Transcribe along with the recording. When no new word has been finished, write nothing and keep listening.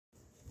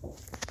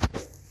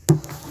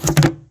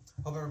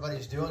Hope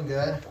everybody's doing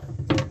good.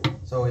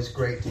 It's always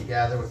great to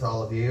gather with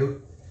all of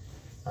you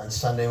on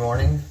Sunday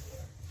morning.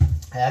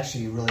 I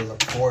actually really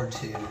look forward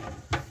to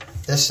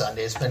this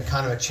Sunday. It's been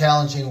kind of a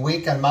challenging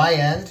week on my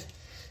end,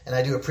 and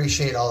I do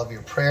appreciate all of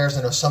your prayers.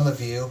 I know some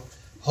of you,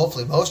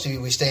 hopefully most of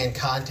you, we stay in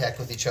contact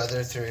with each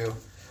other through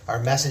our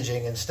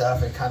messaging and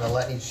stuff and kind of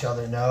letting each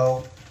other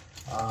know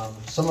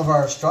some of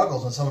our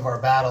struggles and some of our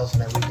battles,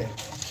 and that we can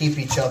keep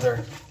each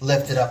other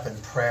lifted up in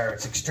prayer.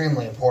 It's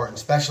extremely important,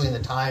 especially in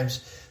the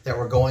times that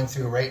we're going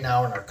through right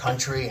now in our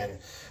country, and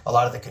a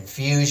lot of the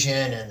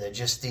confusion and it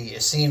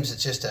seems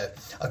it's just a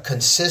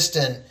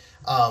consistent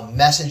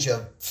message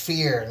of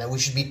fear, and that we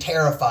should be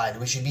terrified,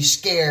 we should be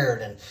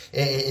scared, and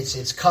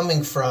it's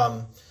coming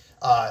from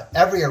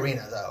every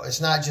arena, though.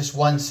 It's not just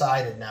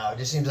one-sided now. It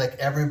just seems like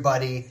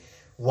everybody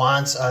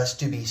wants us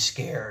to be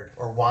scared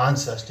or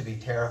wants us to be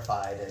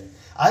terrified, and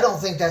I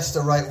don't think that's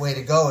the right way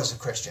to go as a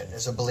Christian,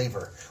 as a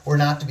believer. We're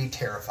not to be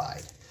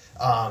terrified.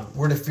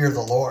 We're to fear the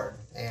Lord,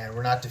 and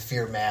we're not to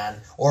fear man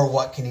or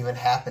what can even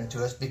happen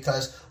to us,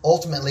 because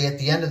ultimately, at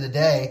the end of the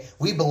day,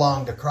 we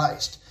belong to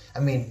Christ. I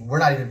mean, we're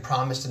not even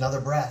promised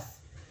another breath,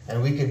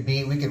 and we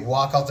could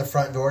walk out the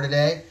front door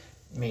today.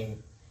 I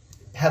mean,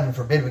 heaven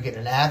forbid we get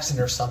in an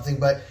accident or something,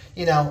 but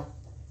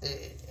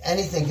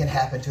anything can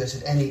happen to us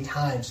at any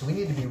time, so we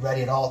need to be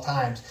ready at all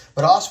times.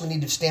 But also, we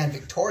need to stand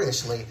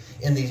victoriously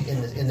in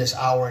this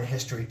hour in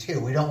history too.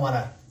 We don't want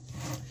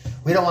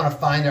to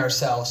find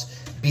ourselves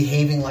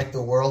behaving like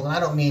the world, and I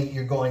don't mean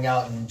you're going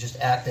out and just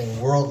acting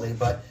worldly,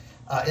 but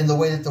in the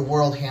way that the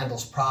world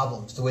handles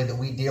problems, the way that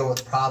we deal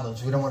with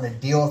problems. We don't want to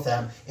deal with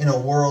them in a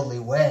worldly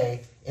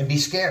way and be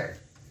scared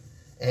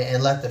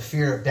and let the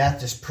fear of death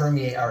just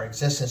permeate our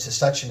existence to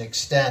such an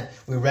extent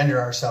we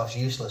render ourselves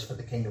useless for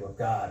the kingdom of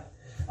God.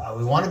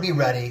 We want to be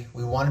ready.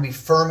 We want to be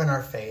firm in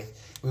our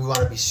faith. We want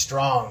to be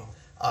strong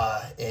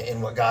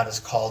in what God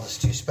has called us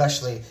to,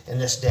 especially in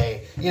this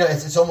day.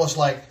 It's almost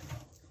like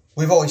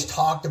we've always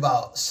talked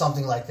about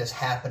something like this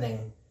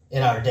happening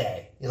in our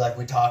day. Like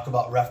we talk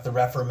about the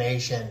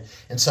Reformation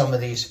and some of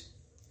these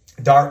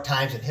dark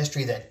times in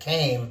history that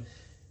came,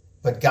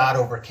 but God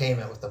overcame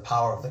it with the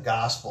power of the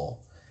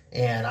gospel.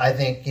 And I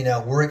think,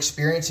 we're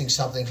experiencing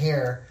something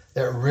here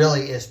that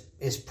really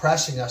is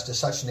pressing us to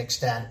such an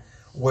extent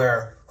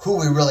where who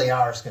we really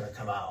are is going to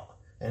come out,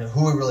 and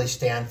who we really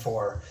stand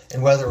for,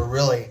 and whether we're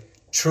really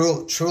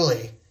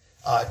truly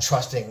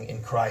trusting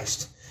in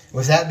Christ.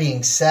 With that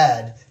being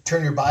said,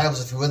 turn your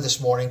Bibles, if you would, this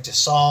morning to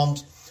Psalm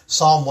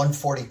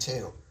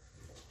 142.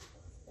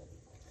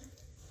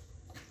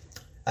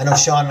 I know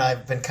Sean and I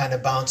have been kind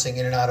of bouncing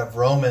in and out of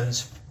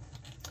Romans.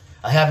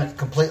 I haven't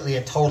completely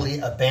and totally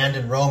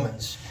abandoned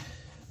Romans,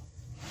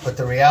 but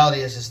the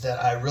reality is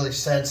that I really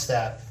sense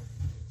that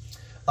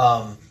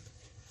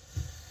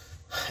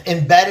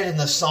embedded in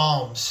the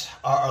Psalms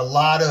are a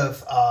lot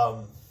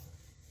of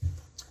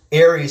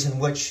areas in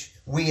which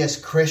we as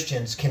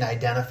Christians can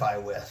identify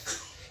with.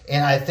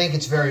 And I think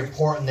it's very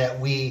important that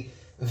we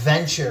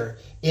venture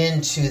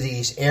into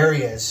these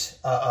areas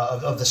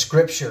of the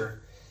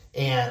Scripture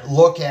and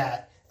look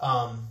at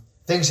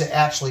things that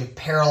actually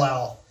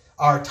parallel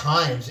our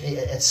times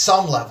at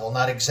some level,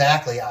 not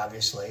exactly,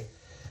 obviously,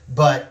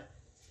 but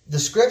the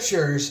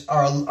Scriptures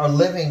are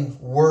living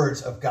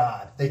words of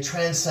God. They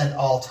transcend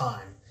all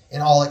time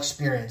and all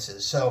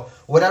experiences. So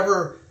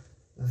whatever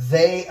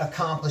they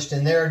accomplished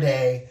in their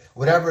day,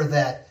 whatever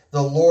that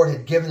the Lord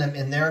had given them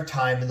in their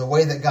time, and the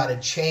way that God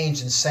had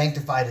changed and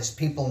sanctified His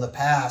people in the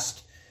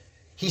past,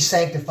 He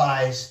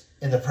sanctifies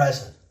in the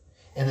present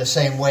in the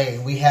same way.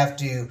 We have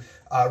to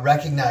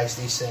recognize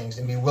these things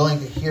and be willing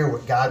to hear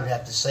what God would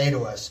have to say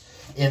to us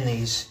in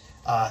His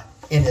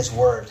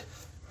Word.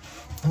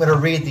 I'm going to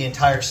read the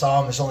entire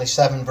psalm. There's only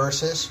 7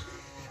 verses,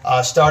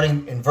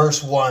 starting in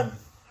verse 1.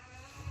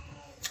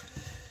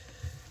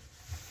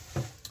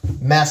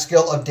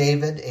 Maskil of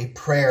David, a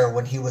prayer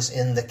when he was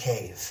in the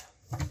cave.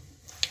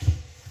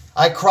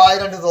 I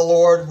cried unto the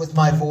Lord with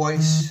my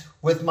voice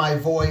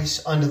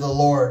unto the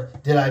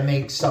Lord did I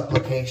make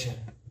supplication.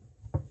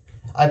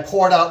 I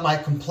poured out my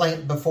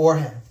complaint before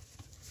Him.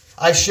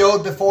 I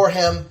showed before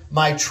Him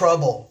my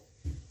trouble.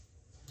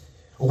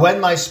 When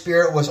my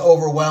spirit was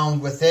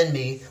overwhelmed within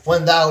me,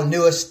 when Thou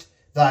knewest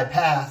Thy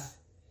path,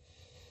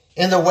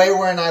 in the way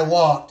wherein I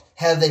walked,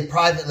 have they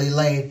privately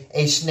laid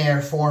a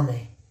snare for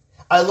me.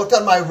 I looked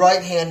on my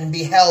right hand and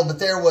beheld, but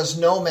there was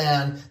no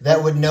man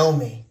that would know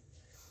me.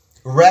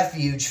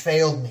 Refuge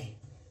failed me.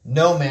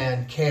 No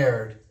man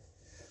cared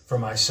for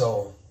my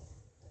soul.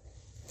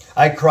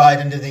 I cried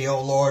unto Thee,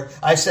 O Lord.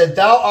 I said,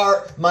 Thou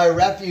art my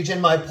refuge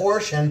and my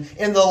portion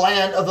in the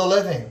land of the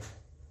living.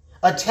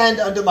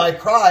 Attend unto my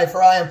cry,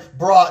 for I am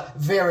brought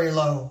very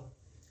low.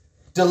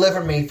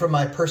 Deliver me from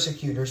my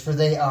persecutors, for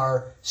they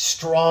are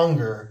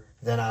stronger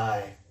than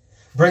I.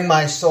 Bring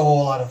my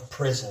soul out of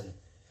prison,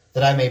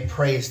 that I may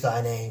praise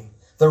Thy name.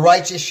 The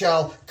righteous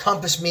shall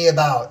compass me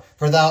about,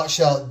 for Thou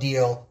shalt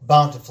deal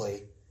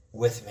bountifully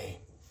with me.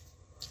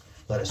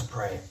 Let us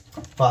pray.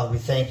 Father, we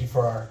thank You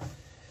for our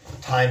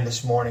time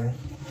this morning.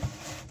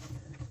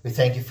 We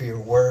thank You for Your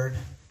word.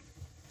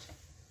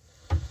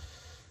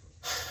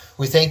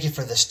 We thank you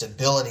for the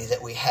stability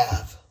that we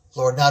have,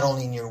 Lord, not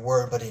only in your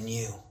word, but in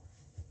you.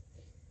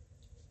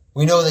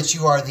 We know that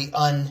you are the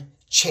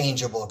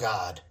unchangeable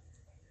God.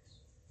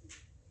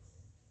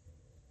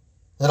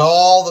 That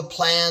all the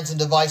plans and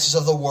devices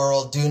of the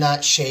world do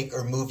not shake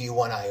or move you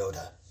one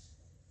iota.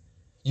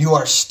 You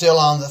are still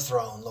on the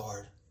throne,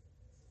 Lord.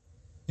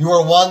 You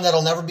are one that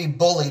will never be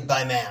bullied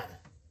by man.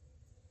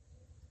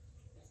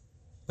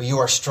 But you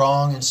are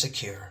strong and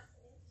secure.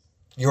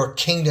 Your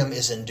kingdom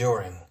is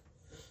enduring.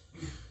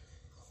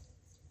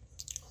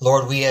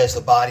 Lord, we as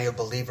the body of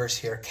believers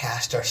here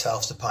cast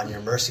ourselves upon your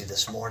mercy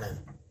this morning.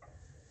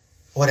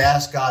 I would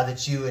ask, God,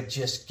 that you would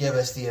just give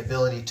us the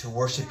ability to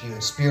worship you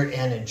in spirit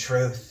and in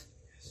truth,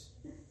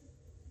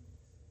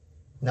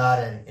 not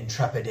in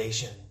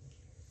trepidation.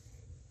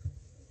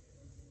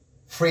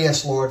 Free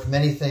us, Lord, from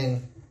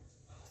anything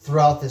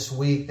throughout this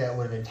week that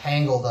would have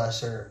entangled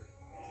us or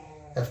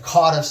have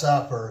caught us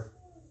up or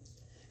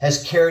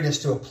has carried us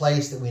to a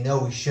place that we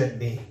know we shouldn't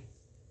be.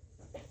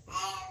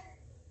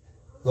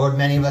 Lord,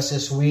 many of us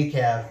this week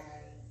have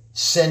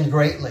sinned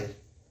greatly.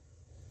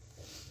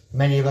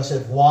 Many of us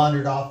have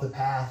wandered off the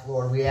path.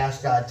 Lord, we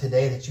ask, God,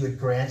 today that you would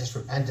grant us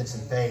repentance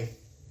and faith,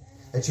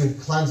 that you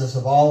would cleanse us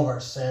of all of our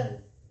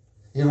sin.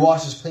 You'd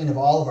wash us clean of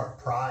all of our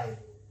pride,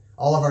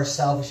 all of our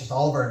selfishness,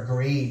 all of our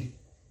greed.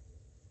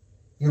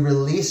 You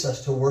release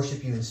us to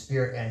worship you in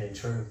spirit and in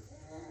truth.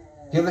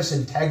 Give us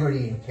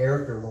integrity and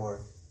character,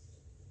 Lord.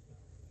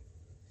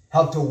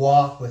 Help to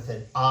walk with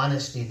an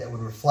honesty that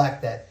would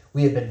reflect that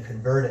we have been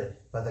converted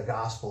by the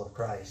gospel of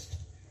Christ.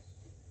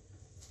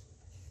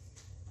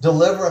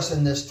 Deliver us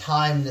in this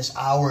time, this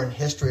hour in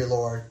history,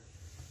 Lord,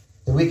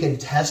 that we can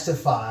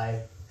testify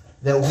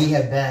that we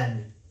have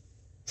been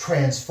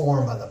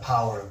transformed by the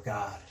power of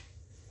God.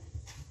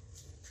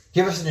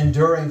 Give us an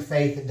enduring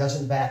faith that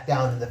doesn't back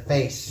down in the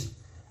face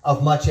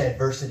of much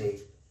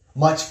adversity,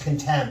 much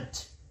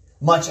contempt,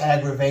 much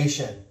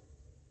aggravation.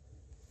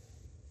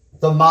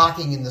 The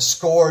mocking and the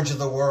scourge of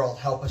the world,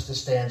 help us to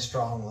stand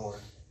strong, Lord.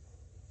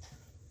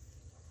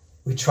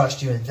 We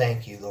trust you and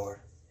thank you, Lord.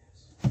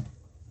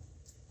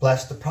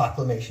 Bless the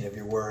proclamation of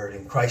your word.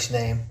 In Christ's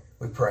name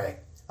we pray.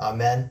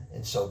 Amen,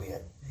 and so be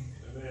it.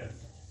 Amen.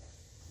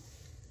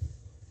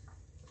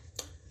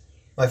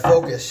 My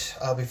focus,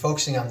 I'll be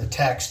focusing on the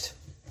text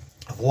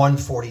of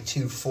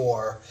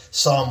 142:4,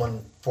 Psalm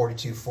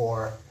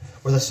 142:4,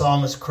 where the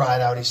psalmist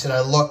cried out. He said, I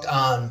looked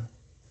on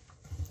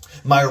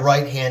my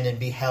right hand and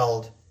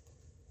beheld,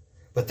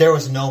 but there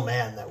was no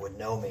man that would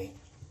know me.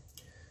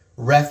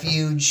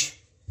 Refuge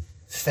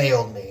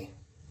failed me.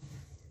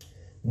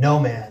 No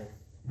man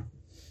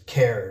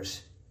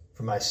cares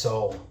for my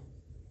soul.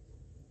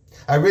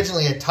 I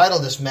originally had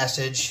titled this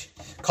message,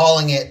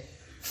 calling it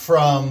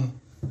From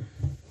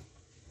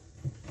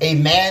a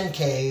Man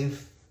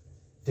Cave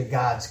to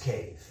God's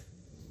Cave.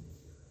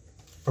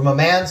 From a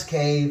man's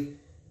cave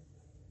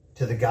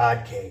to the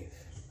God cave.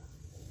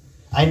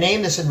 I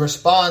named this in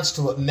response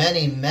to what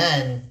many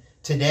men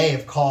today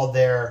have called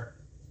their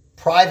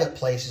private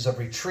places of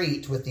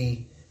retreat with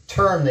the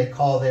term they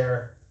call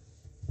their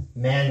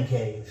man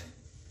cave.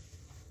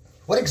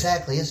 What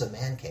exactly is a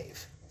man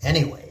cave,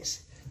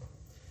 anyways?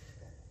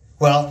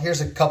 Well,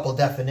 here's a couple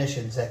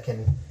definitions that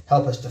can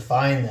help us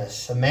define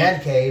this. A man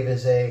cave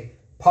is a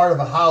part of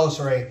a house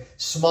or a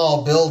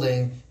small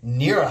building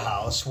near a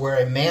house where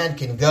a man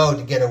can go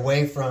to get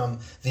away from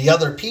the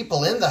other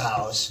people in the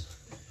house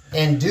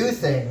and do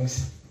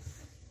things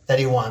that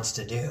he wants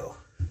to do.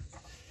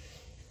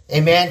 A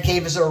man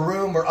cave is a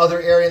room or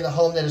other area in the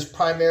home that is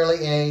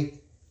primarily a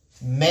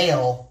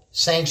male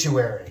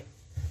sanctuary,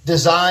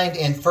 designed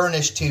and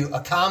furnished to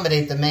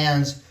accommodate the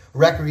man's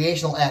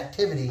recreational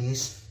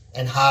activities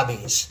and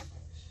hobbies.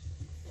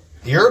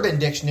 The Urban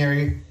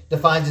Dictionary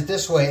defines it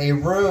this way: a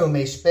room,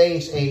 a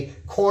space, a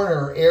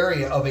corner or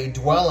area of a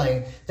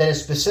dwelling that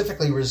is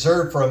specifically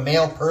reserved for a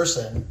male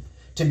person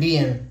to be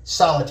in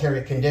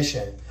solitary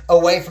condition,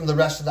 away from the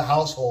rest of the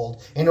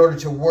household, in order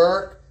to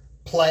work,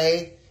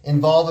 play,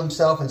 involve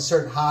himself in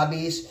certain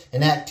hobbies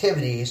and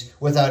activities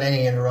without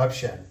any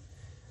interruption.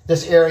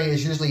 This area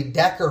is usually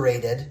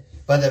decorated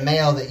by the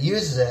male that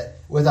uses it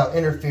without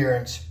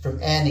interference from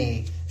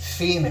any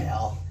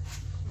female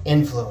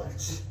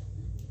influence.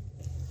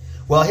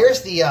 Well,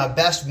 here's the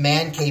best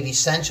man cave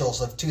essentials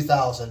of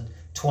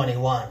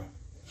 2021.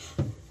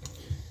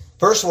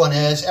 First one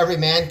is every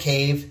man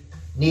cave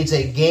needs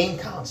a game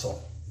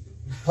console,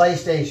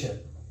 PlayStation.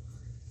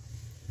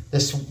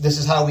 This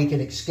is how we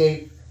can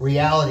escape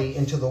reality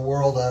into the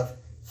world of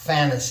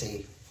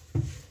fantasy.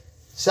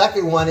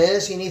 Second one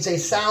is he needs a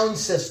sound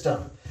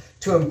system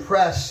to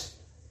impress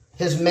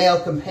his male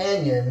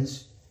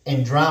companions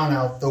and drown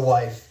out the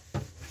wife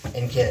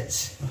and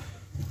kids.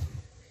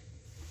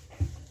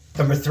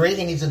 Number 3,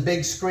 he needs a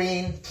big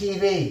screen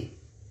TV.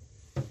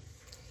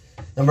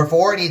 Number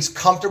 4, he needs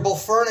comfortable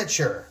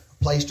furniture,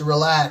 a place to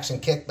relax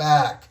and kick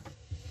back.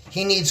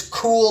 He needs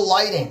cool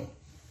lighting.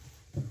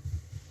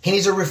 He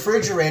needs a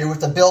refrigerator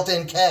with a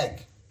built-in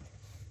keg.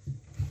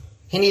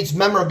 He needs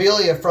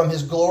memorabilia from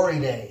his glory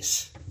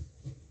days.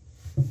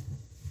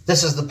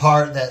 This is the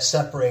part that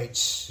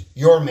separates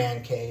your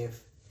man cave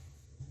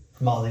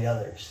from all the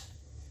others.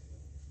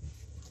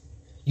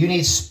 You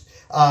need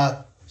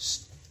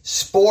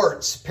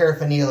sports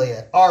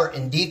paraphernalia, art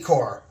and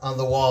decor on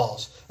the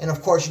walls. And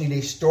of course you need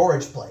a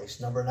storage place,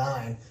 number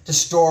 9, to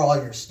store all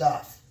your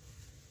stuff.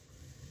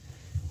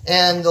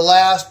 And the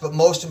last but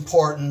most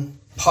important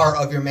part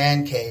of your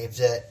man cave,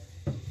 that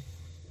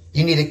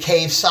you need a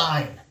cave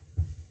sign,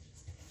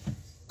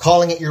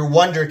 calling it your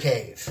Wonder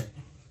Cave,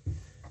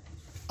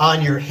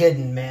 on your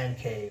hidden man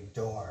cave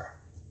door.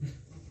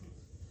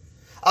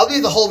 I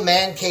believe the whole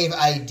man cave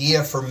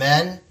idea for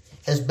men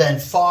has been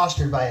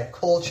fostered by a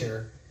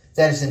culture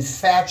that is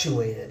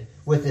infatuated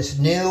with this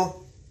new,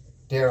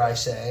 dare I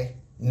say,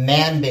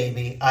 man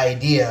baby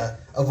idea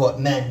of what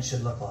men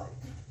should look like.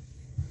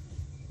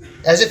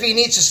 As if he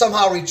needs to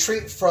somehow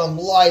retreat from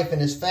life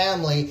and his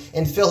family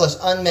and fill his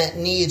unmet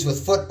needs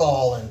with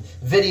football and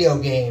video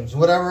games,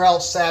 whatever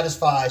else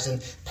satisfies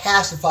and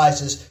pacifies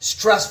his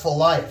stressful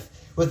life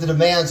with the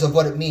demands of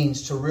what it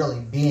means to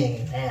really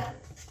being a man.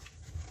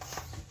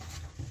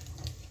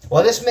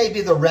 While this may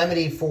be the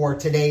remedy for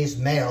today's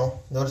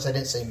male, notice I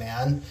didn't say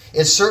man,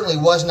 it certainly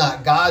was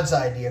not God's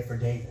idea for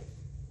David,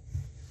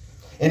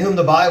 in whom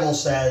the Bible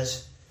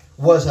says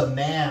was a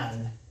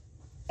man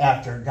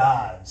after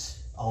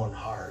God's own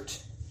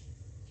heart.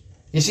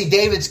 You see,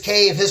 David's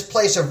cave, his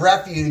place of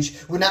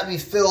refuge, would not be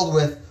filled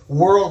with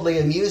worldly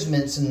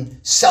amusements and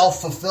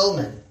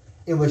self-fulfillment.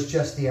 It was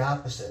just the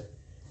opposite.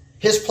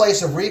 His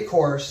place of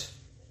recourse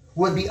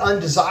would be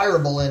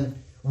undesirable and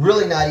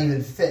really not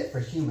even fit for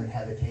human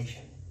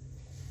habitation.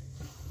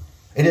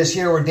 It is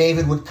here where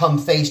David would come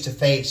face to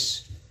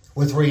face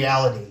with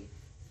reality.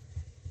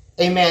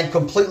 A man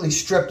completely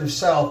stripped of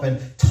self and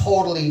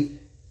totally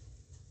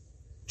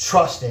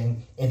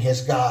trusting in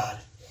his God.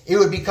 It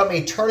would become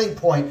a turning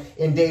point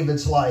in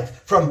David's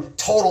life, from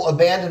total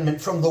abandonment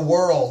from the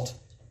world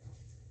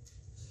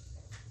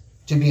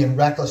to being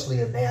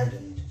recklessly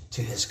abandoned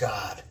to his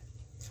God.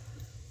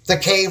 The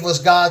cave was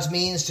God's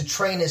means to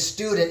train his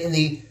student in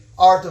the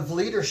art of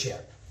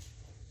leadership.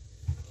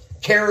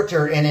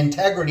 Character and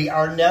integrity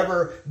are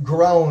never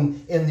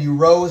grown in the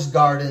rose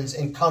gardens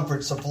and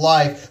comforts of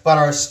life, but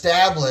are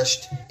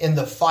established in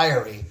the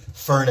fiery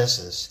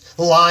furnaces,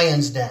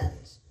 lions'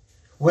 dens,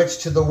 which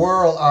to the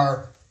world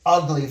are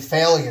ugly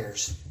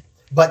failures,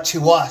 but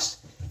to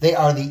us, they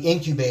are the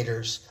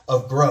incubators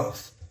of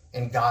growth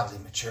and godly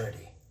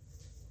maturity.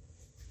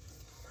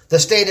 The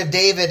state of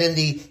David in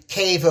the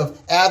cave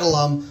of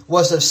Adullam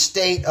was a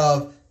state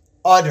of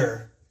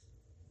utter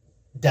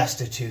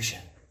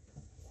destitution.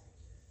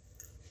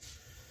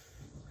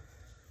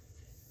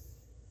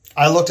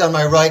 I looked on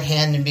my right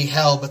hand and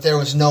beheld, but there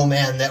was no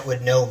man that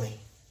would know me.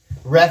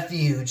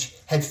 Refuge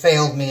had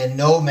failed me, and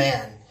no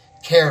man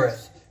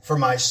careth for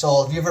my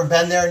soul. Have you ever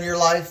been there in your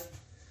life?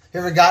 You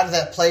ever gotten to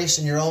that place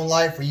in your own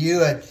life where you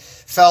had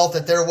felt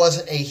that there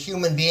wasn't a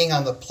human being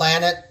on the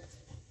planet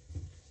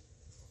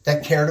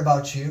that cared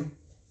about you?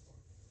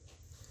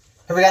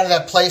 Ever gotten to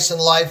that place in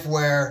life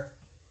where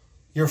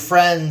your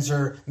friends,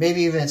 or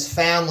maybe even it's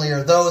family,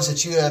 or those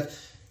that you have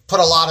put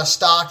a lot of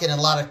stock in and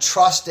a lot of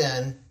trust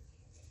in,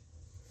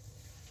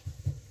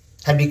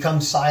 had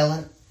become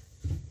silent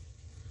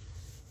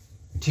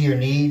to your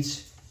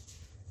needs,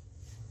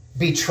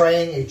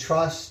 betraying a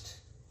trust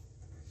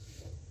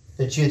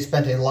that you had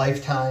spent a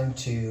lifetime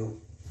to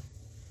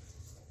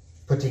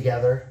put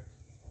together?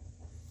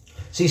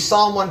 See,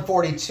 Psalm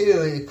 142,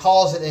 it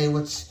calls it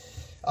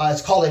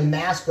it's called a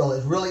maskil.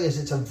 It really is,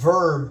 it's a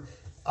verb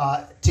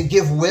to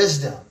give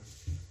wisdom.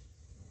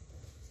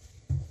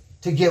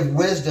 To give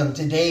wisdom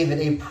to David.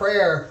 A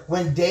prayer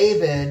when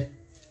David,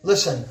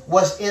 listen,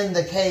 was in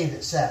the cave,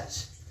 it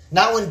says.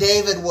 Not when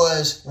David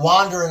was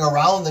wandering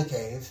around the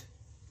cave.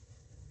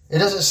 It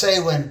doesn't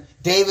say when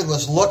David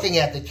was looking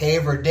at the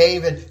cave, or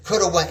David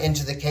could have went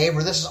into the cave,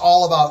 or this is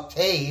all about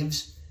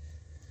caves.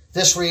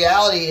 This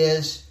reality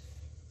is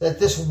that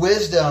this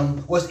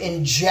wisdom was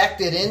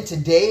injected into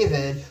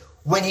David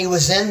when he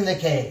was in the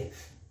cave.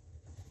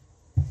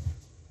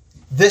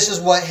 This is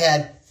what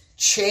had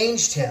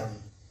changed him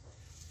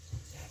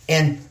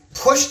and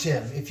pushed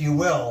him, if you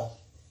will,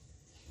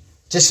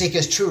 to seek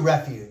his true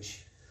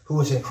refuge, who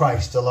was in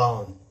Christ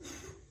alone.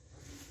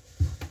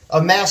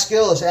 A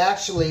maskil is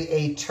actually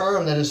a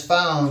term that is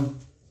found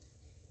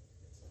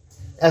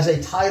as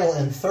a title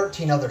in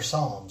 13 other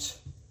psalms.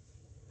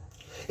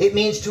 It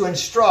means to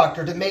instruct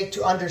or to make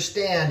to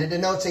understand. It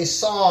denotes a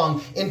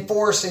song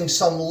enforcing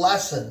some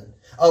lesson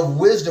of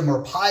wisdom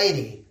or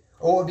piety,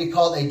 or what would be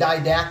called a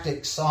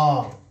didactic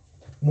song,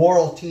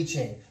 moral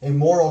teaching, a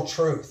moral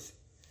truth.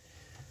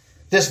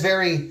 This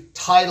very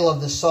title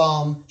of the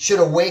psalm should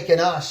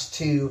awaken us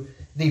to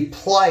the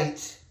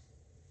plight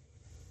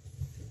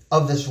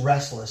of this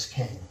restless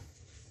king.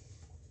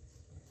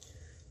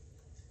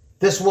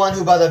 This one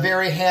who by the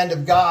very hand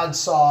of God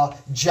saw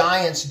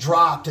giants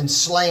dropped and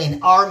slain,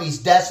 armies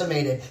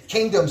decimated,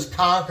 kingdoms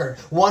conquered.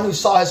 One who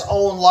saw his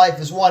own life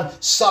as one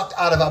sucked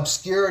out of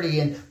obscurity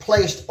and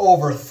placed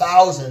over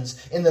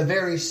thousands in the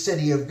very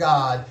city of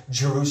God,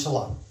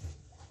 Jerusalem.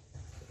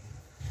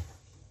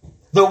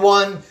 The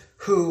one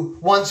who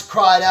once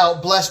cried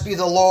out, "Blessed be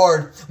the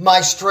Lord,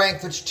 my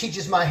strength, which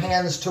teaches my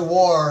hands to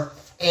war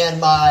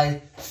and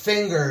my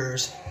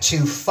fingers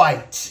to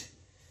fight."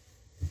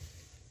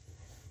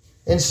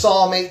 In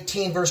Psalm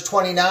 18, verse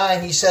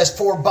 29, he says,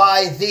 "For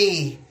by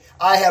thee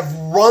I have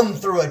run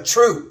through a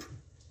troop,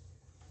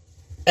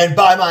 and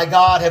by my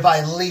God have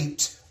I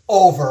leaped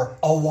over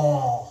a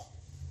wall."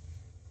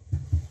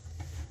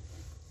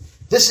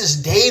 This is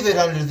David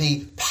under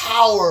the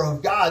power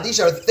of God. These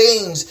are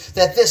things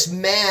that this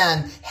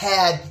man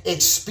had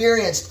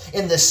experienced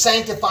in the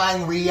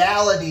sanctifying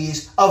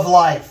realities of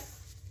life.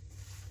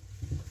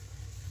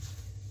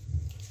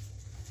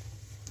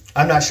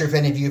 I'm not sure if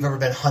any of you have ever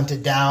been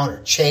hunted down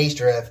or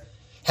chased or have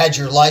had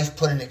your life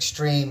put in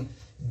extreme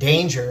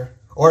danger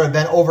or have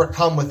been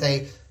overcome with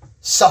a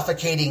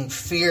suffocating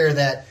fear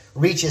that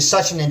reaches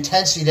such an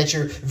intensity that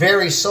your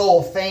very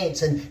soul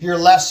faints and you're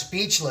left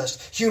speechless.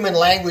 Human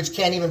language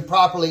can't even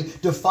properly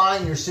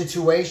define your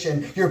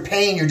situation. Your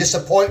pain, your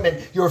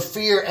disappointment, your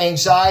fear,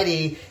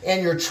 anxiety,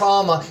 and your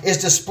trauma is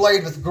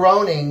displayed with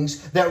groanings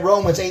that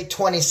Romans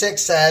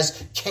 8:26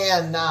 says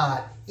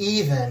cannot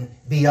even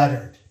be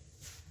uttered.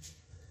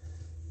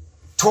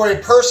 Toward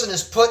a person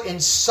is put in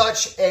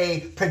such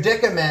a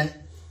predicament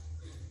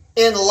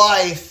in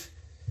life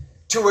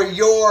to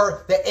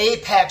where the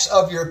apex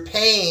of your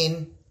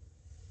pain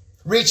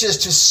reaches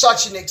to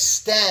such an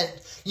extent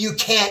you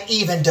can't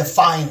even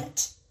define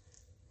it.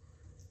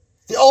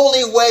 The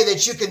only way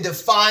that you can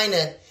define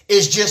it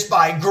is just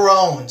by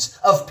groans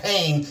of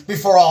pain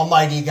before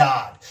Almighty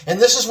God. And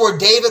this is where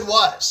David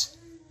was.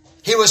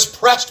 He was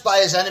pressed by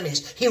his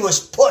enemies. He was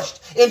pushed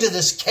into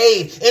this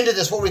cave, into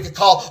this what we could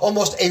call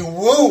almost a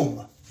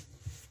womb,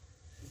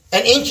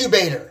 an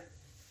incubator,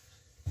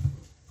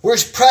 where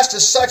he's pressed to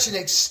such an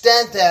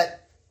extent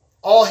that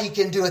all he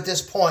can do at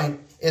this point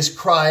is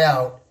cry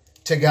out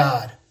to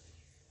God.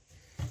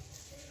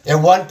 At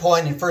one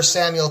point in 1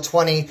 Samuel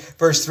 20,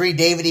 verse 3,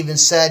 David even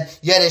said,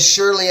 "Yet as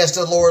surely as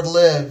the Lord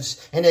lives,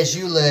 and as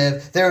you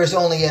live, there is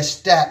only a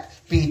step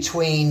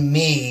between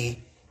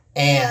me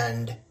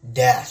and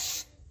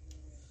death."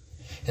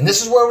 And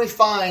this is where we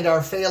find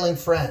our failing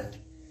friend,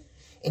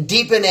 in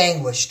deep in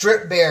anguish,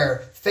 stripped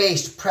bare,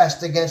 face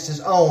pressed against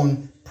his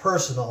own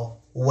personal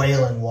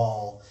wailing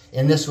wall.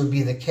 And this would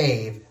be the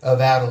cave of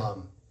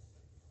Adullam.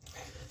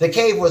 The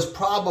cave was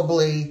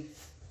probably,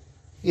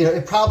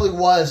 it probably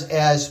was,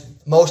 as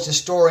most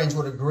historians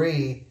would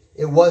agree,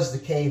 it was the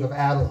cave of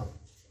Adullam.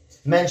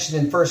 Mentioned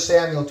in 1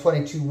 Samuel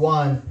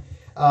 22:1,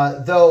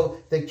 though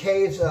the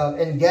caves of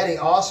En-Gedi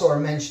also are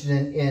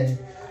mentioned in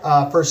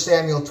 1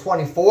 Samuel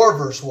 24,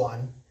 verse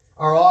 1,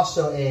 are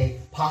also a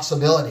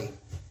possibility.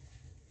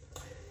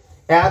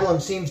 Adullam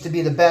seems to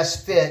be the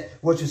best fit,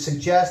 which would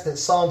suggest that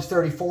Psalms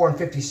 34 and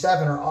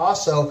 57 are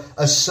also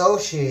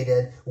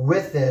associated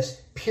with this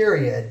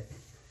period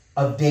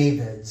of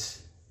David's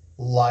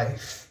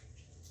life.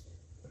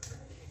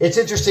 It's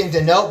interesting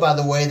to note, by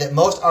the way, that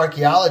most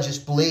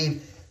archaeologists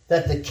believe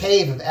that the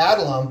cave of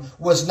Adullam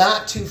was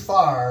not too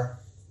far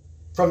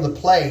from the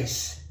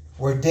place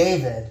where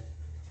David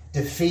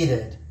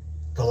defeated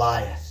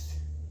Goliath.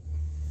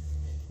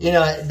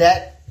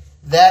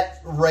 That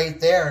right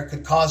there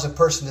could cause a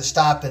person to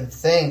stop and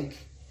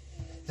think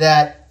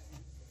that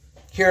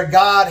here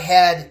God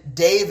had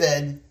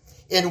David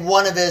in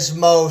one of his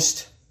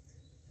most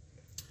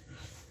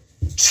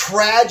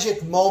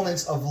tragic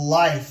moments of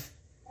life,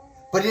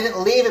 but he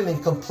didn't leave him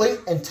in complete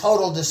and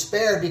total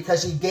despair,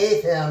 because he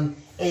gave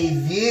him a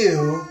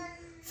view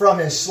from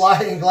his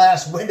sliding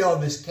glass window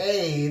of his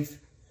cave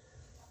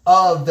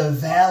of the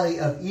valley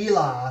of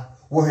Elah,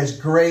 where his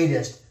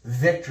greatest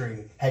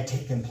victory had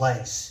taken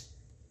place.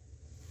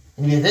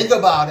 And if you think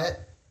about it,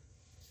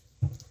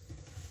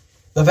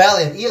 the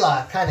valley of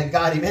Elah kind of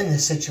got him in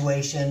this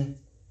situation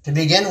to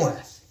begin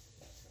with.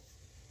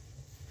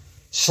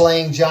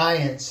 Slaying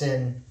giants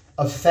and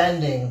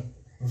offending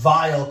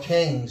vile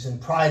kings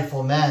and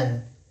prideful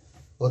men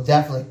will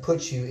definitely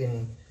put you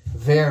in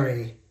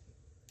very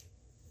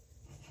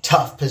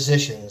tough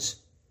positions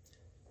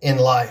in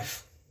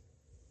life.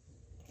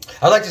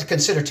 I'd like to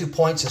consider 2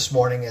 points this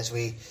morning as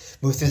we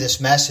move through this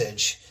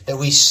message that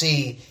we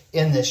see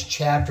in this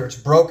chapter. It's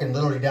broken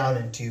literally down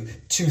into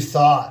 2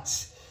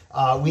 thoughts.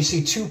 We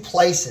see 2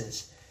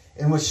 places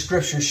in which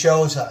Scripture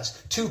shows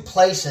us 2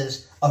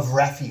 places of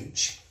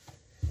refuge.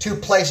 2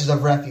 places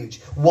of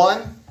refuge.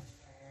 One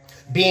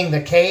being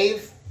the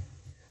cave,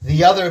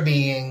 the other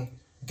being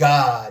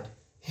God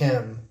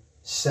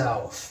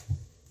Himself.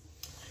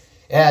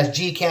 As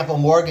G. Campbell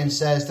Morgan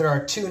says, there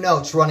are 2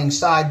 notes running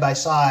side by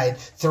side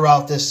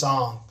throughout this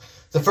song.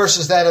 The first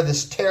is that of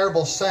this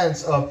terrible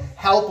sense of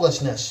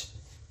helplessness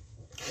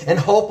and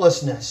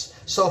hopelessness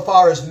so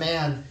far as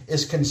man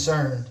is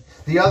concerned.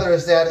 The other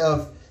is that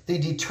of the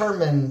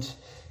determined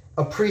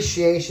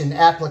appreciation,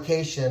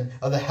 application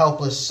of the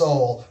helpless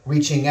soul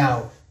reaching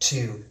out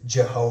to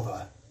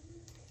Jehovah.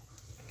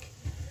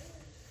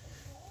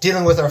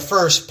 Dealing with our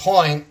first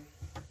point,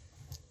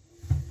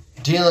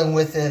 dealing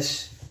with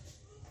this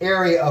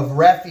area of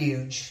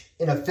refuge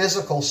in a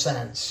physical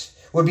sense,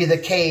 would be the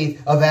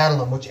cave of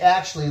Adullam, which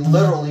actually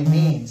literally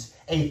means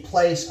a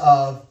place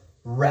of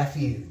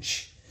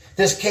refuge.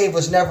 This cave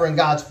was never in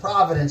God's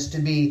providence to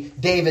be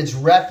David's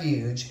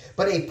refuge,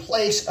 but a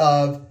place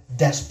of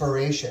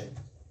desperation.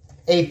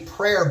 A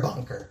prayer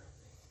bunker,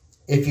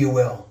 if you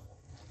will.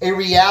 A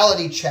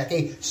reality check,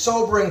 a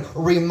sobering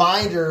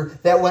reminder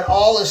that when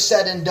all is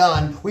said and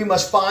done, we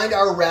must find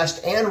our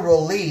rest and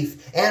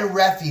relief and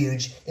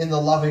refuge in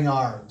the loving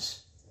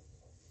arms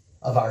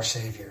of our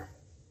Savior.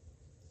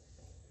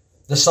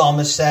 The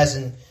psalmist says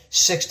in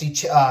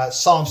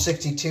Psalm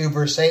 62,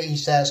 verse 8, he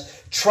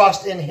says,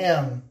 trust in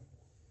Him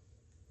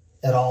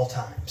at all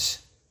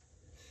times.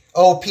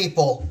 O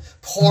people,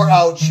 pour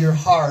out your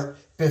heart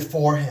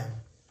before Him.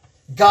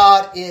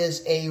 God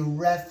is a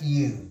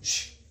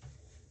refuge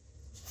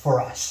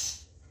for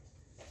us.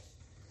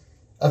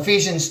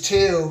 Ephesians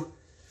 2,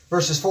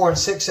 verses 4 and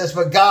 6 says,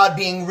 but God,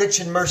 being rich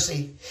in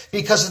mercy,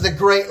 because of the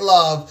great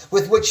love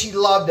with which He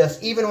loved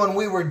us, even when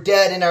we were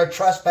dead in our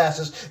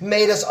trespasses,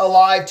 made us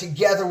alive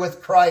together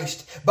with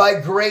Christ.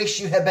 By grace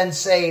you have been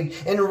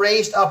saved, and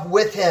raised up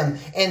with Him,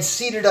 and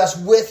seated us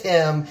with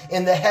Him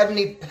in the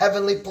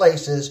heavenly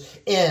places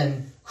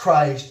in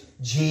Christ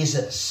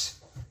Jesus.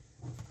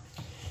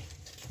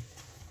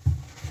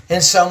 In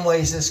some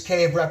ways, this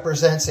cave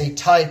represents a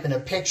type and a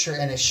picture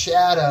and a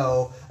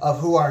shadow of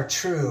who our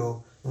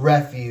true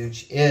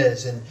refuge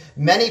is. And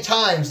many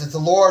times that the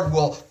Lord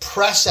will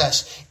press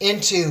us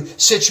into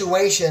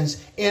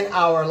situations in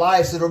our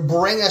lives that will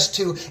bring us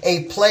to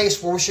a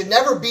place where we should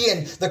never be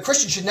in, the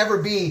Christian should never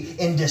be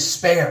in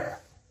despair.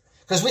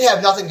 Because we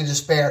have nothing to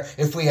despair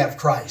if we have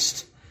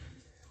Christ.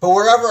 But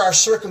wherever our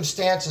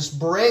circumstances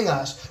bring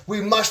us,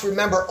 we must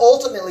remember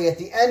ultimately at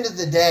the end of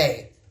the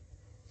day,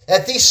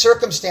 that these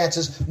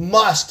circumstances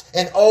must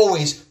and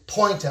always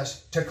point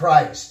us to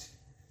Christ.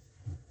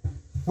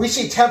 We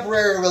see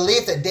temporary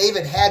relief that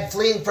David had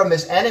fleeing from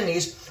his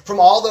enemies, from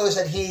all those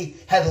that he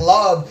had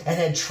loved and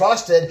had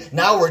trusted.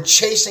 Now we're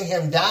chasing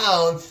him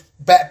down,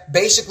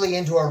 basically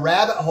into a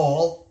rabbit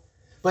hole.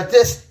 But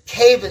this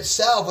cave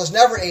itself was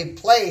never a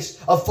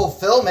place of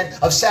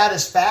fulfillment, of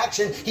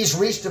satisfaction. He's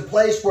reached a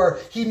place where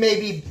he may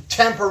be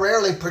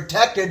temporarily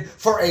protected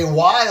for a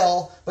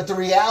while. But the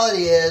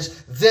reality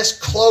is, this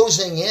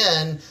closing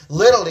in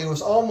literally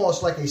was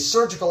almost like a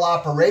surgical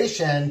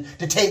operation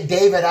to take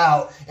David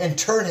out and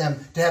turn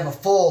him to have a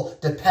full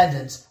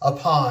dependence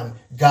upon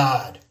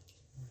God.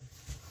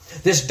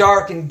 This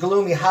dark and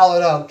gloomy,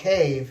 hollowed out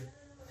cave,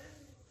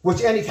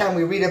 which anytime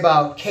we read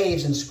about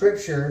caves in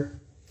Scripture,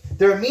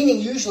 their meaning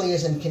usually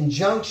is in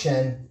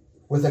conjunction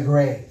with a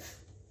grave.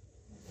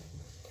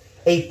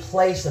 A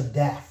place of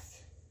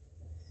death.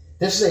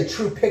 This is a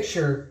true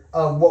picture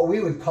of what we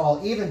would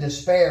call even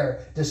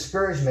despair,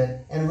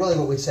 discouragement, and really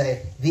what we'd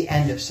say, the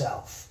end of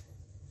self.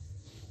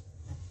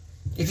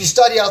 If you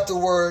study out the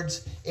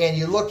words and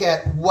you look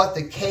at what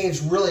the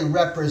caves really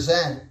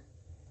represent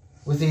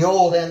with the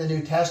Old and the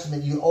New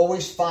Testament, you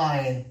always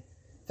find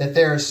that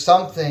there is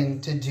something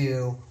to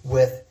do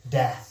with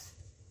death.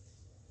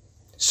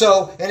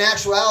 So, in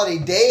actuality,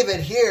 David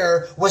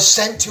here was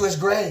sent to his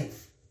grave.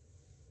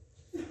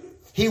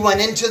 He went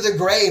into the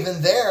grave,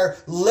 and there,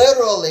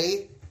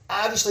 literally,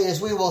 obviously, as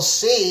we will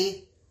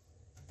see,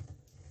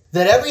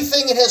 that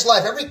everything in his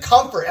life, every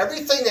comfort,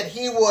 everything that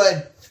he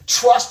would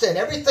trust in,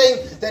 everything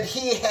that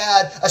he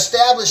had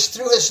established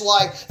through his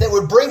life that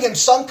would bring him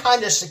some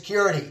kind of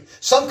security,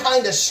 some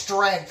kind of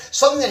strength,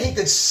 something that he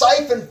could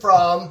siphon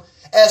from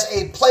as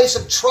a place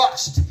of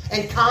trust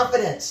and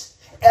confidence.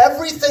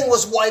 Everything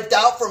was wiped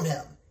out from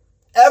him.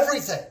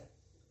 Everything.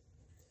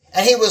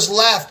 And he was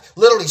left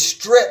literally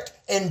stripped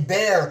and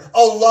bare,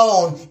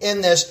 alone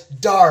in this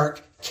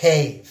dark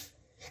cave.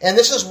 And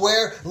this is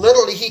where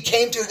literally he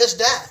came to his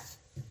death.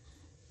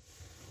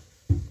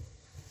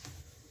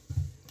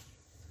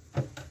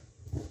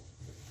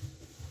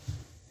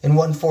 In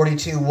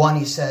 142:1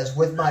 he says,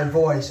 with my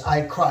voice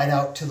I cried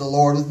out to the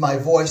Lord. With my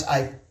voice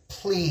I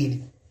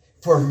plead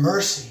for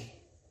mercy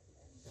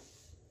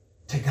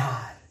to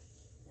God.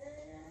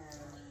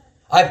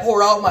 I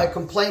pour out my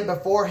complaint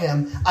before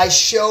him. I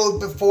showed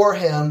before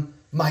him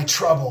my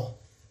trouble.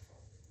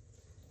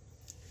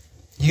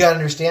 You got to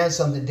understand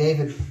something.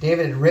 David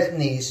had written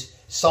these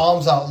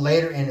Psalms out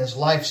later in his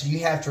life, so you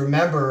have to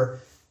remember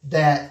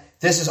that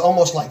this is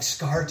almost like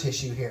scar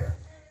tissue here.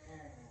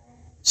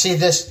 See,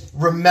 this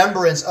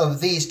remembrance of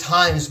these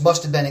times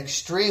must have been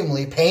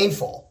extremely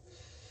painful.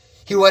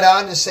 He went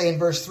on to say in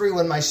verse 3,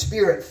 when my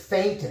spirit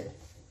fainted,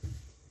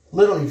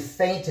 literally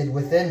fainted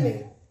within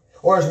me.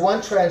 Or as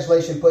one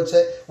translation puts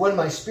it, when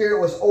my spirit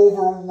was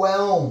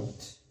overwhelmed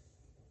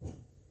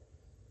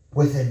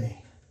within me.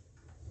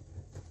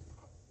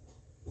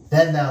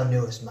 Then thou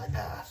knewest my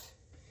path.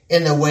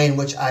 In the way in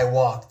which I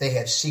walk, they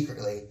have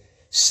secretly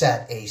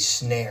set a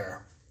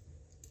snare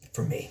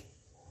for me.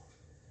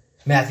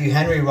 Matthew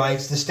Henry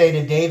writes, the state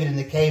of David in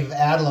the cave of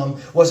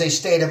Adullam was a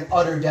state of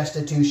utter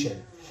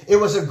destitution. It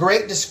was a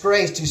great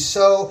disgrace to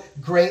so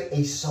great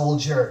a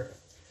soldier,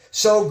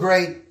 so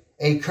great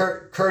a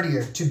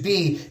courtier, to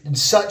be in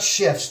such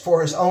shifts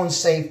for his own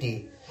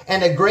safety,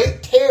 and a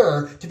great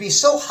terror to be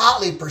so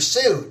hotly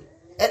pursued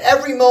at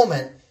every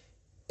moment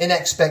in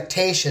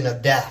expectation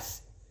of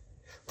death.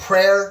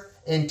 Prayer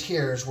and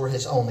tears were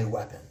his only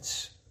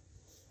weapons.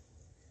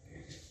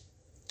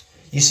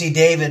 You see,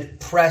 David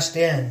pressed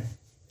in,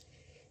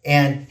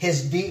 and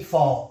his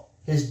default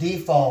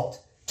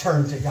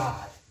turned to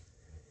God,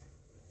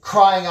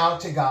 crying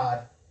out to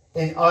God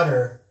in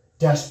utter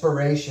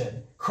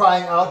desperation,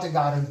 crying out to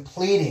God and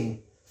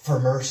pleading for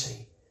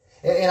mercy.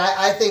 And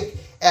I think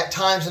at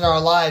times in our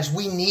lives,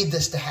 we need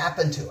this to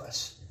happen to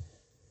us.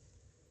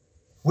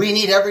 We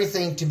need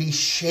everything to be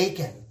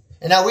shaken.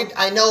 And now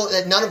I know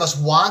that none of us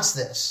wants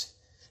this.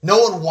 No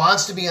one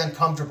wants to be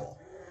uncomfortable.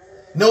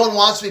 No one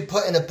wants to be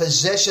put in a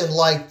position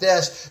like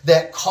this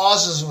that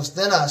causes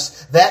within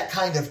us that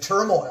kind of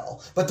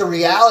turmoil. But the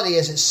reality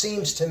is, it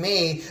seems to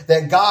me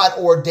that God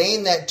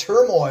ordained that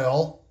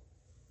turmoil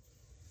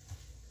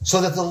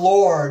so that the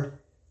Lord,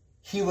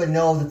 he would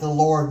know that the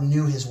Lord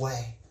knew his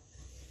way,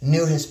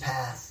 knew his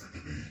path.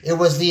 It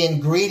was the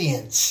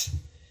ingredients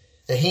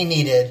that he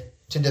needed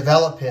to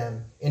develop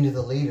him into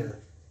the leader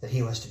that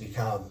he was to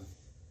become.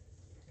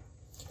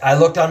 I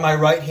looked on my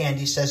right hand,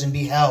 he says, and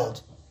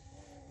beheld.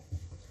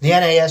 The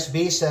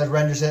NASB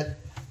renders it,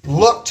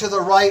 look to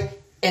the right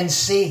and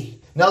see.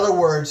 In other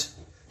words,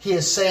 he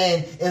is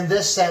saying in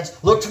this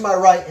sense, look to my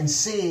right and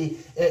see,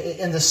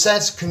 in the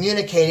sense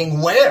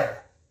communicating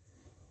where.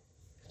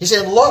 He's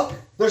saying, look,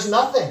 there's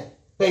nothing,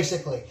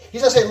 basically.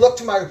 He's not saying, look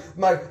to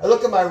I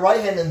looked at my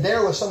right hand and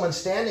there was someone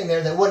standing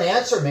there that wouldn't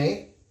answer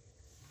me.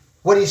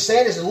 What he's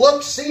saying is,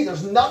 look, see,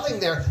 there's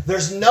nothing there.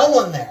 There's no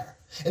one there.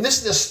 And this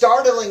is the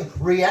startling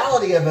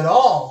reality of it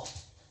all,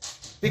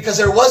 because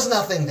there was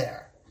nothing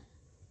there.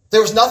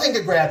 There was nothing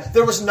to grab.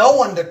 There was no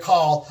one to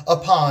call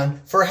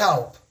upon for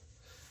help.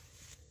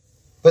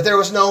 But there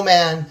was no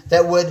man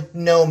that would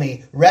know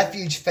me.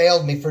 Refuge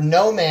failed me, for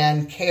no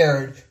man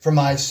cared for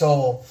my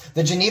soul.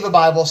 The Geneva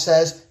Bible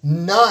says,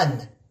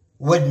 none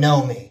would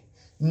know me.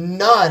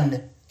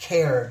 None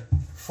cared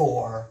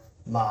for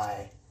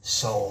my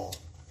soul.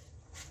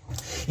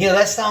 You know,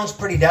 that sounds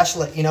pretty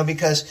desolate,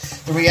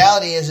 because the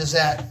reality is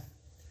that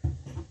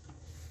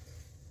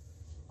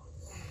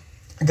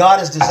God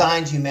has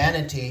designed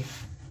humanity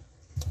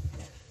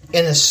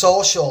in the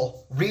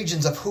social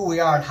regions of who we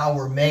are and how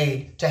we're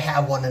made to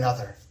have one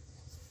another.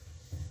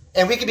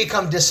 And we can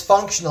become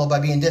dysfunctional by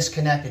being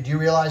disconnected. Do you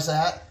realize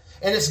that?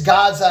 And it's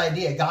God's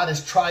idea. God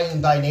is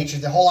triune by nature.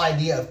 The whole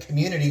idea of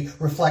community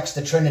reflects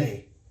the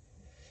Trinity.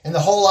 And the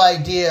whole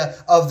idea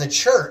of the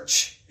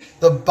church,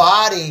 the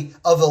body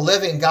of the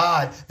living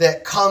God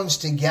that comes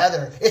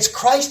together. It's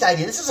Christ's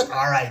idea. This isn't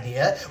our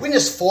idea. We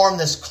didn't just form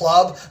this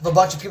club of a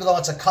bunch of people that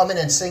want to come in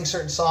and sing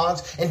certain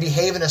songs and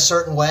behave in a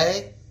certain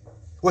way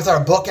with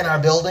our book in our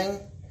building.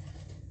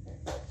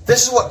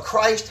 This is what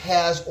Christ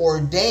has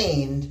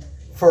ordained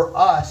for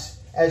us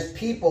as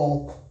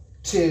people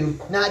to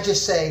not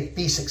just say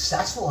be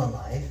successful in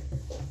life,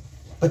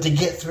 but to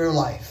get through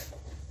life.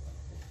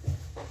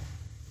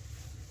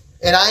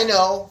 And I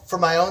know, for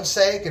my own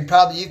sake, and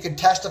probably you could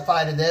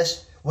testify to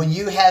this, when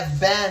you have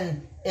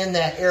been in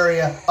that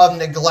area of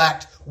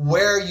neglect,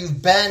 where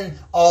you've been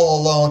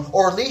all alone,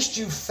 or at least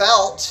you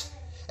felt,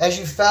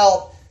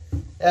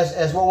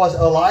 as what was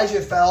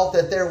Elijah felt,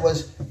 that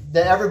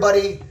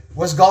everybody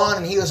was gone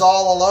and he was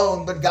all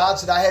alone. But God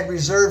said, I had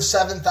reserved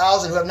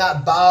 7,000 who have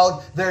not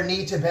bowed their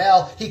knee to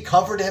Baal. He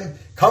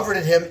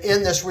comforted him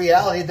in this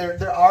reality.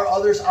 There are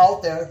others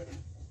out there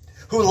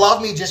who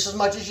love me just as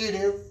much as you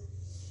do,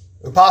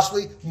 or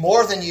possibly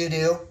more than you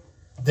do.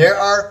 There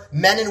are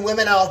men and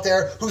women out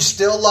there who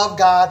still love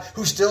God,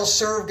 who still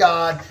serve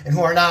God, and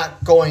who are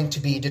not going to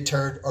be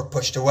deterred or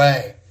pushed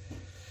away.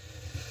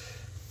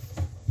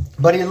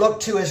 But he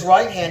looked to his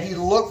right hand. He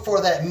looked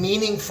for that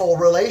meaningful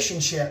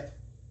relationship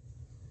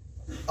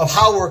of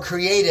how we're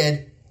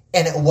created,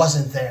 and it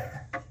wasn't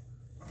there.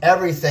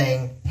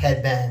 Everything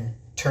had been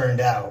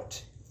turned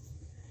out.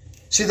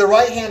 See, the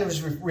right hand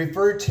was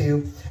referred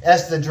to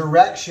as the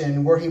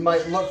direction where he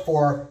might look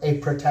for a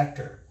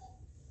protector.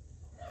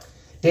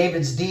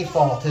 David's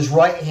default, his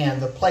right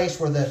hand, the place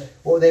where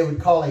what they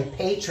would call a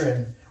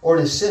patron or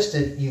an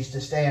assistant used to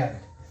stand.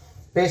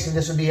 Basically,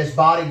 this would be his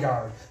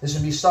bodyguard. This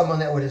would be someone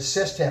that would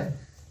assist him.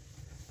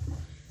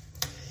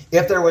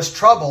 If there was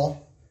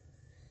trouble,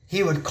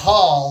 he would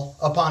call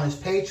upon his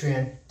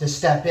patron to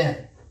step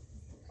in.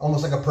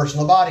 Almost like a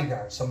personal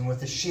bodyguard. Someone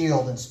with a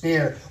shield and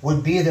spear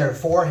would be there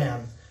for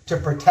him to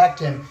protect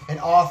him and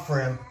offer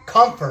him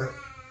comfort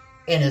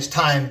in his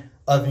time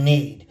of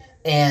need.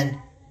 And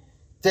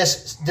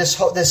this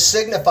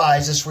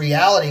signifies this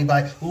reality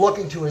by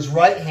looking to his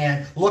right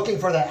hand, looking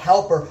for that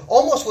helper,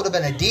 almost would have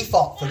been a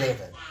default for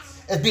David.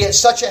 It'd be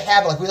such a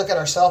habit, like we look at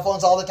our cell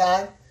phones all the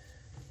time.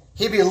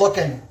 He'd be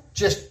looking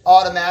just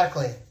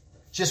automatically,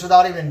 just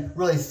without even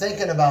really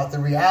thinking about the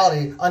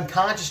reality,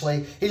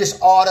 unconsciously. He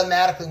just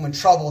automatically, when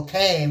trouble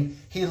came,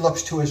 he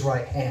looks to his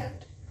right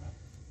hand.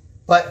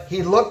 But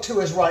he looked to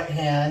his right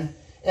hand,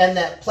 and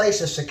that place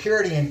of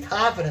security and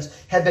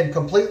confidence had been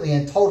completely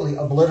and totally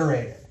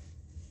obliterated.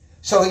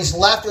 So he's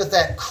left with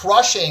that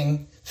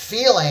crushing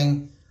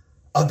feeling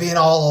of being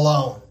all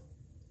alone.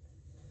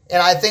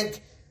 And I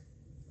think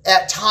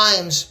at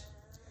times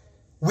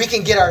we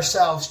can get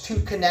ourselves too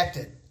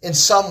connected in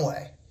some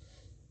way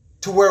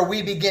to where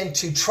we begin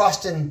to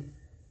trust in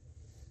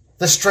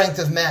the strength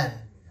of men,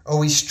 or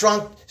we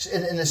trust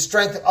in the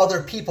strength of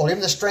other people,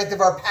 even the strength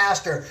of our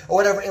pastor or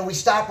whatever, and we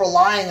stop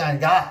relying on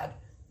God.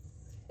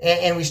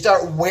 And we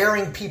start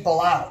wearing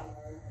people out.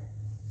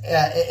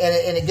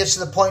 And it gets to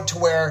the point to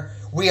where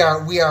we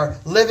are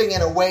living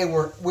in a way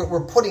where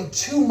we're putting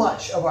too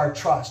much of our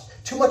trust,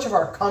 too much of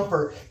our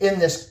comfort in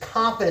this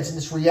confidence, in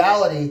this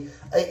reality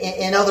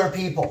in other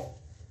people.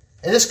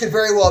 And this could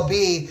very well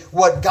be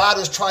what God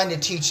was trying to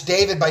teach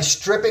David by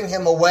stripping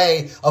him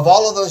away of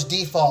all of those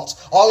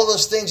defaults, all of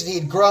those things that he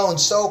had grown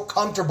so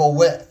comfortable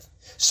with,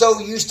 so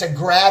used to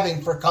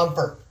grabbing for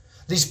comfort.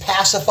 These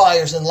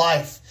pacifiers in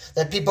life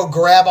that people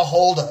grab a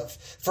hold of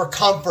for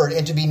comfort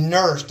and to be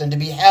nursed and to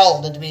be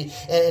held and to be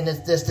and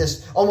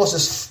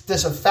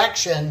this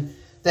affection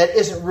that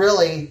isn't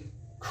really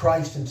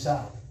Christ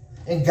himself.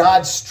 And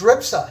God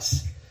strips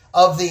us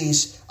of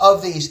these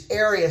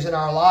areas in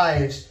our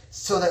lives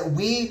so that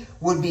we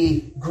would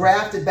be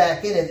grafted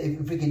back in it,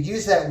 if we could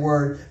use that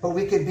word, but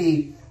we could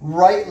be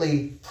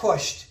rightly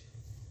pushed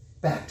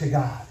back to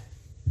God.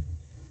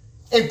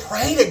 And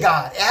pray to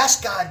God.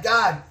 Ask God,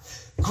 God,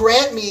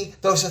 grant me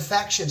those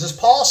affections. As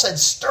Paul said,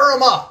 stir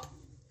them up.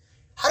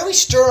 How do we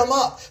stir them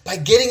up? By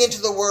getting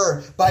into the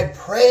Word, by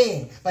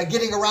praying, by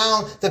getting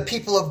around the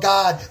people of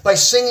God, by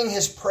singing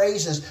His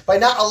praises, by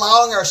not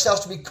allowing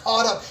ourselves to be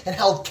caught up and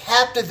held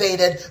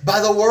captivated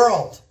by the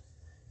world.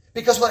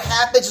 Because what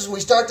happens is when we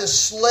start to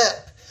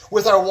slip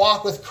with our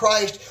walk with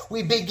Christ,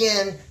 we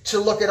begin to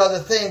look at other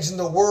things in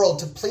the world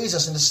to please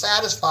us and to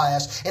satisfy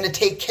us and to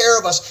take care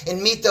of us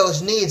and meet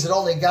those needs that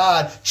only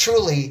God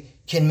truly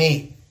can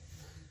meet.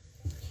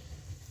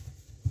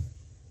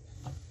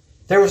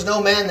 There was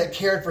no man that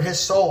cared for his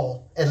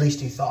soul, at least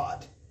he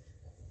thought.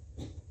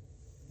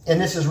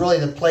 And this is really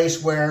the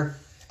place where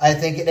I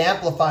think it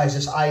amplifies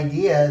this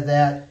idea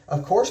that,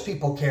 of course,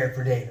 people cared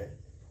for David.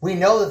 We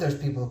know that there's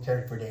people who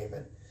cared for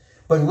David.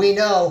 But we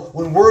know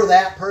when we're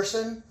that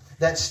person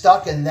that's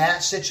stuck in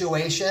that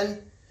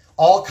situation,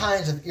 all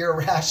kinds of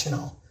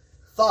irrational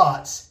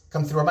thoughts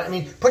come through our mind. I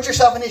mean, put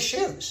yourself in his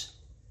shoes.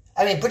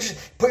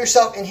 Put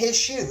yourself in his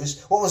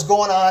shoes, what was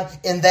going on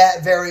in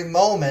that very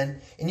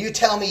moment, and you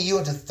tell me you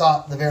would have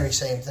thought the very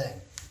same thing.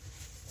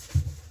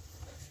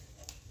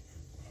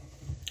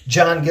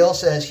 John Gill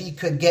says he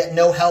could get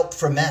no help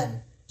from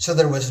men, so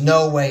there was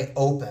no way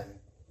open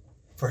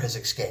for his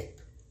escape.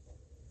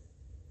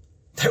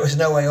 There was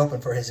no way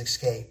open for his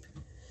escape.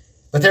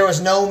 But there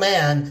was no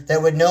man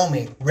that would know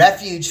me.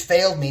 Refuge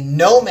failed me.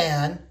 No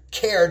man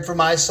cared for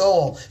my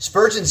soul.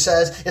 Spurgeon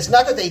says it's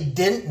not that they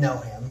didn't know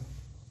him,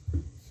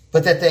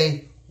 but that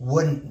they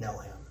wouldn't know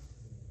him.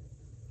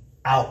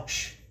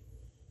 Ouch.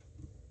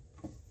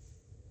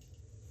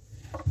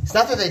 It's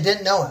not that they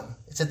didn't know him.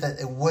 It's that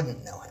they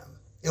wouldn't know him.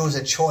 It was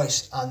a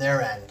choice on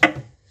their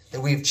end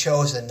that we've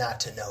chosen not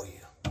to know you.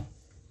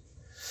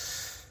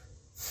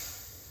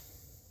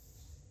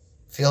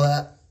 Feel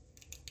that?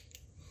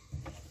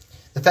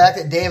 The fact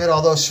that David,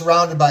 although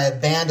surrounded by a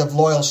band of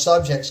loyal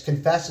subjects,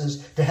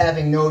 confesses to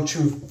having no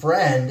true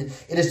friend,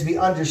 it is to be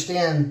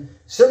understood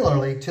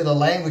similarly to the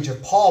language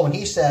of Paul when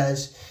he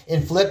says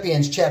in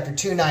Philippians chapter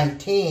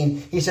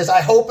 2:19, he says,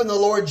 I hope in the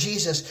Lord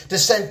Jesus to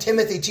send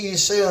Timothy to you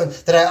soon,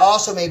 that I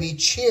also may be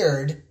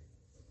cheered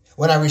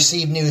when I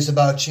receive news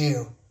about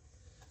you.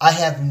 I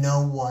have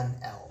no one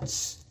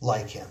else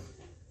like him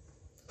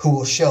who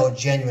will show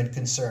genuine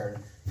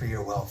concern for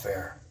your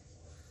welfare.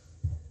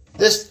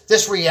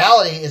 This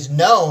reality is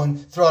known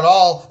throughout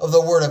all of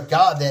the Word of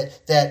God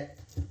that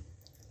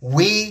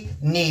we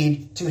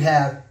need to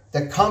have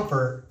the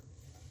comfort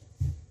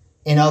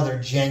in other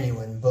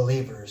genuine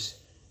believers.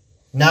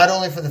 Not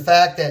only for the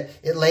fact that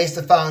it lays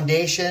the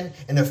foundation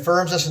and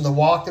affirms us in the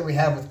walk that we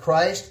have with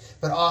Christ,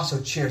 but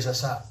also cheers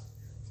us up.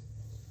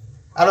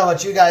 I don't know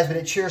about you guys, but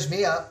it cheers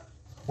me up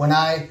when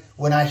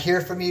I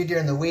hear from you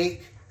during the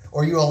week,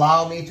 or you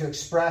allow me to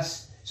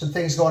express some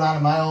things going on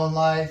in my own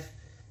life.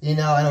 You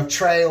know, I know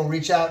Trey will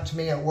reach out to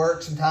me at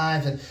work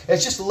sometimes, and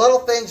it's just little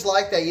things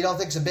like that you don't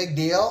think is a big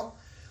deal.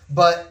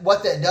 But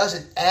what that does,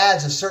 it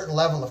adds a certain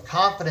level of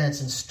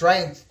confidence and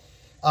strength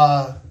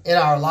in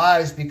our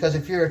lives, because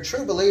if you're a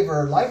true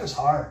believer, life is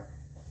hard.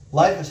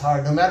 Life is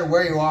hard. No matter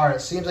where you are,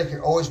 it seems like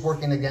you're always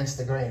working against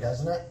the grain,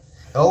 doesn't it?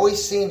 It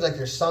always seems like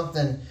there's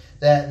something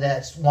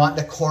that's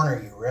wanting to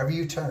corner you wherever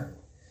you turn.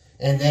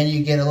 And then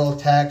you get a little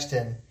text,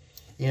 and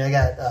you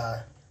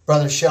got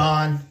Brother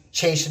Sean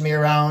chasing me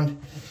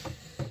around.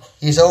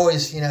 He's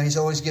always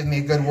giving me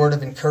a good word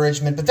of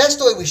encouragement. But that's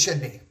the way we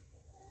should be.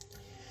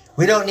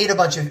 We don't need a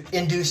bunch of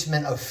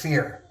inducement of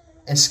fear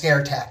and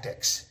scare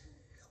tactics.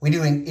 We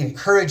do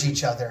encourage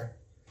each other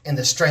in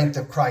the strength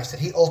of Christ, that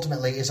He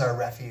ultimately is our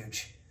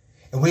refuge.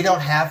 And we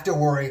don't have to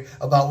worry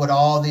about what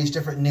all these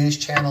different news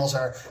channels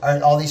are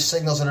all these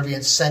signals that are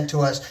being sent to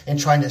us and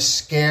trying to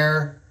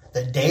scare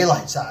the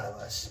daylights out of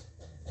us.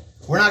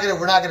 We're not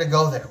going to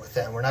go there with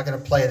them. We're not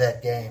going to play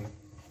that game.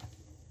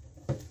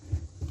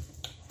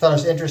 thought it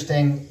was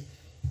interesting,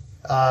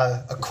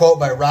 a quote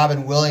by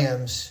Robin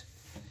Williams,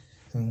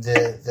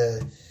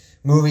 the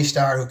movie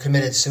star who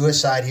committed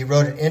suicide. He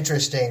wrote an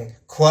interesting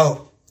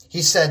quote.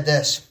 He said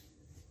this: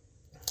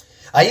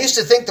 "I used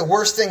to think the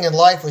worst thing in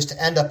life was to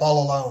end up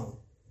all alone.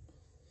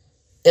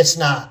 It's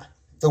not.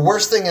 The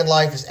worst thing in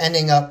life is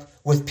ending up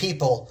with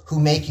people who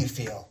make you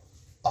feel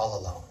all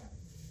alone."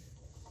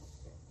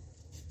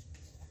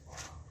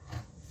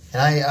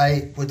 And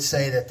I would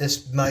say that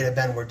this might have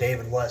been where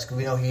David was, because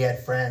we know he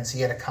had friends, he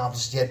had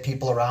accomplices, he had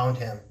people around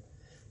him.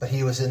 But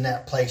he was in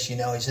that place,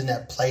 he's in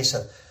that place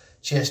of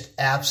just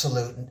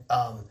absolute,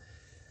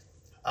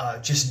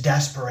 just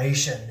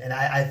desperation. And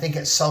I think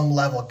at some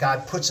level,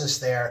 God puts us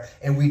there,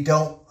 and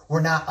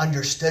we're not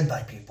understood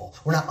by people.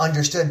 We're not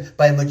understood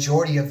by a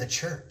majority of the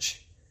church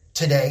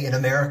today in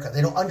America.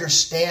 They don't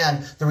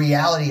understand the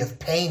reality of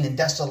pain and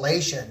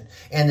desolation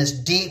and this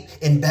deep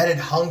embedded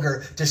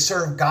hunger to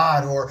serve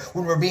God, or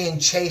when we're being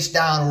chased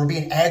down, or we're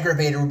being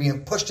aggravated, or we're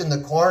being pushed in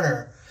the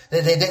corner.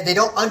 They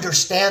don't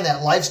understand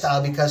that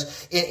lifestyle,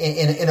 because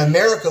in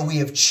America we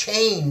have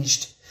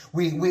changed.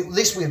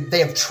 They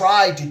have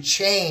tried to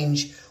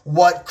change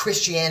what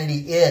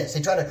Christianity is.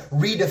 They try to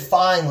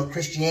redefine what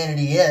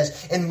Christianity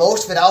is, and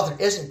most of it out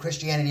there isn't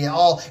Christianity at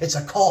all. It's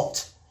a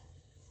cult.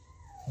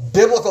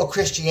 Biblical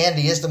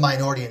Christianity is the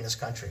minority in this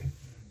country.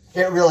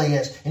 It really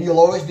is. And you'll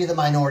always be the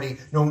minority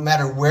no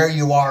matter where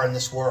you are in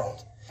this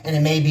world. And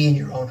it may be in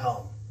your own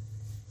home.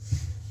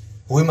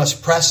 We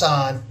must press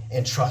on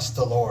and trust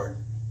the Lord.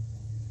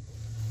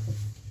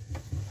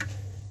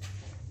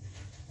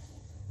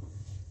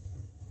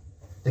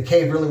 The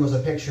cave really was a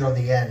picture of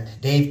the end.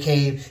 David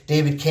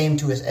came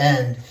to his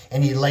end,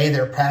 and he lay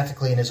there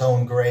practically in his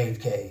own grave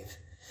cave.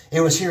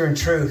 It was here in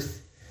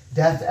truth,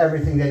 death,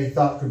 everything that he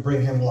thought could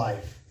bring him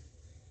life,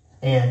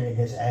 and in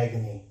his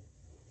agony.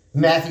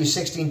 Matthew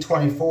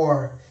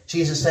 16:24,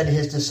 Jesus said to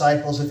his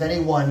disciples, "If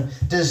anyone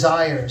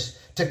desires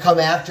to come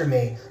after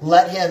me,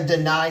 let him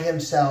deny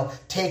himself,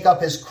 take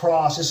up his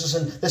cross."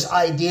 This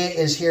idea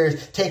is here,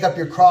 take up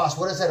your cross.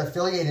 What is that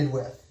affiliated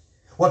with?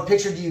 What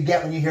picture do you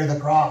get when you hear the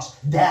cross?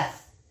 Death.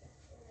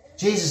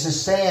 Jesus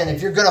is saying,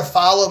 if you're going to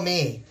follow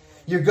me,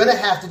 you're going to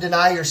have to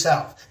deny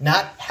yourself.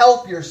 Not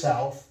help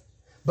yourself,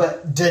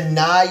 but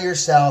deny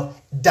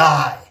yourself,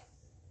 die.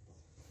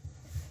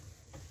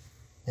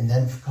 And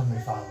then come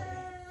and follow me.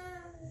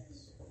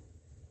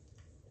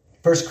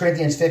 1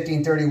 Corinthians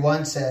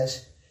 15:31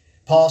 says,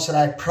 Paul said,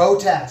 "I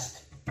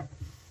protest."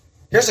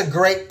 Here's a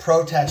great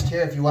protest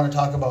here if you want to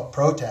talk about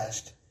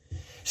protest. He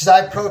says,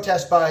 "I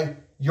protest by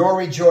your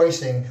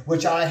rejoicing,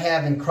 which I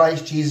have in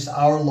Christ Jesus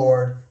our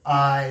Lord.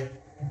 I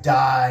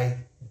die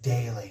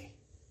daily."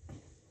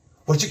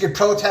 What you could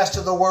protest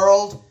to the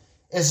world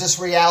is this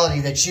reality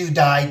that you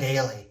die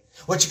daily.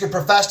 What you could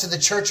profess to the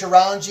church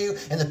around you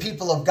and the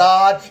people of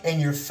God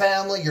and your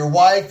family, your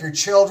wife, your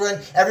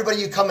children, everybody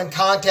you come in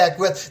contact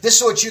with, this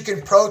is what you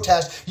can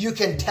protest. You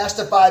can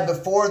testify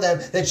before them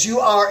that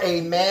you are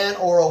a man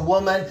or a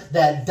woman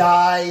that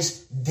dies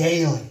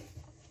daily.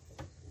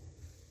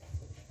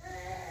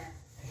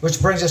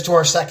 Which brings us to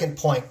our second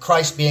point,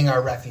 Christ being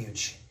our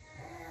refuge.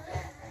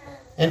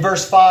 In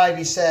verse 5,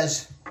 he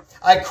says,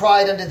 "I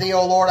cried unto thee,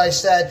 O Lord, I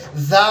said,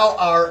 thou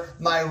art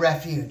my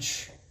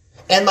refuge,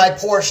 and my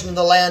portion in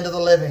the land of the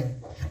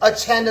living.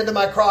 Attend unto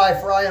my cry,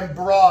 for I am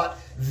brought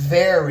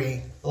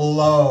very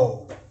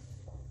low.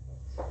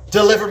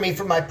 Deliver me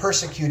from my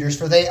persecutors,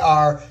 for they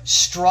are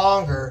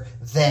stronger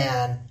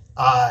than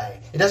I."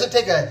 It doesn't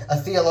take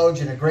a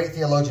theologian, a great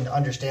theologian, to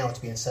understand what's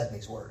being said in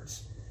these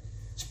words.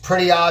 It's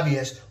pretty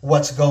obvious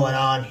what's going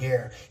on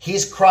here.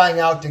 He's crying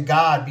out to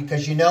God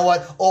because you know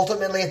what?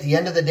 Ultimately, at the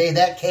end of the day,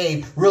 that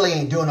cave really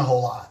ain't doing a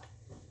whole lot.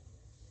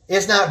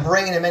 It's not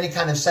bringing him any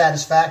kind of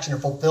satisfaction or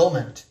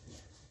fulfillment.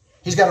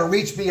 He's got to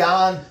reach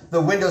beyond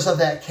the windows of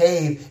that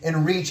cave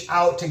and reach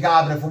out to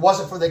God. But if it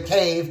wasn't for the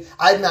cave,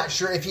 I'm not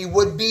sure if he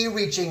would be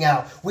reaching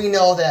out. We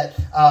know that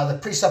the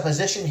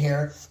presupposition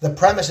here, the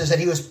premise is that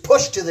he was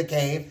pushed to the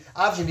cave,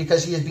 obviously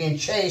because he is being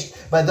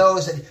chased by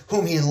those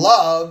whom he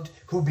loved,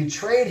 who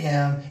betrayed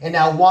him and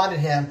now wanted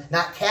him,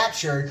 not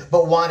captured,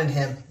 but wanted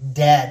him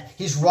dead.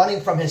 He's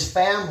running from his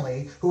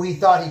family, who he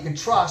thought he could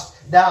trust,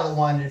 now that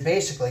wanted to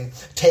basically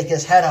take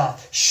his head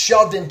off.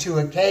 Shoved into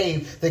a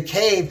cave. The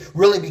cave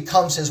really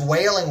becomes his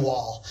wailing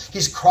wall.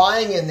 He's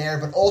crying in there,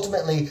 but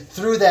ultimately,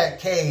 through that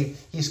cave,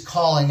 he's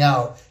calling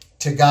out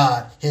to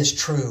God, his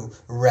true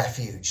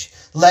refuge.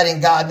 Letting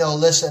God know,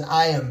 listen,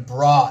 I am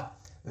brought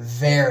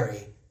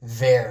very,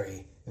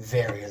 very,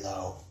 very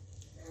low.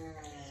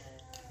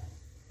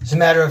 As a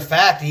matter of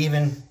fact,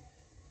 even,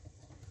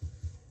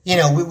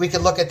 we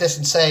could look at this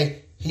and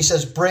say, he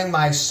says, bring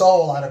my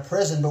soul out of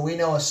prison, but we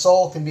know a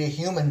soul can be a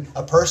human,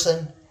 a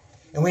person,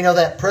 and we know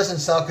that prison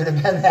cell could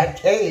have been that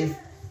cave,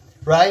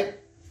 right?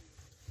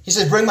 He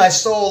says, bring my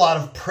soul out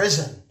of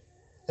prison,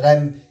 that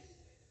I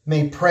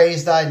may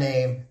praise thy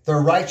name. The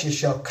righteous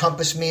shall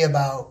compass me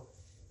about,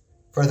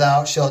 for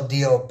thou shalt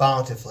deal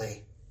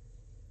bountifully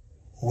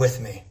with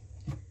me.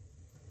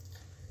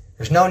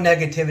 There's no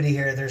negativity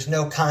here. There's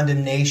no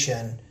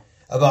condemnation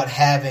about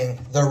having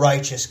the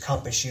righteous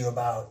compass you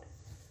about,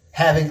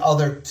 having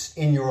others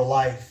in your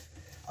life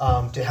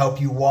to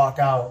help you walk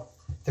out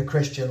the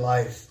Christian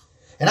life.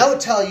 And I would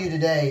tell you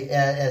today,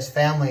 as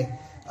family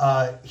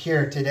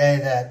here today,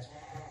 that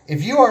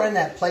if you are in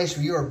that place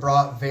where you are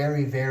brought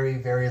very, very,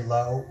 very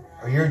low,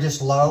 or you're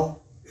just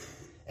low,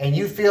 and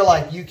you feel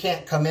like you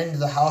can't come into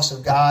the house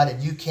of God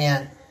and you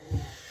can't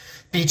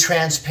be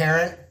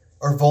transparent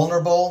or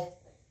vulnerable,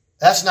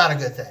 that's not a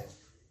good thing.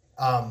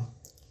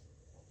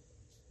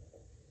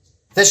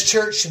 This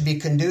church should be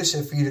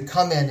conducive for you to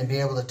come in and be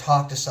able to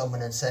talk to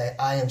someone and say,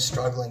 I am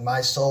struggling. My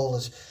soul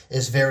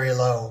is very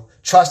low.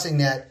 Trusting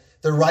that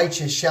the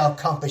righteous shall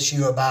compass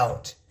you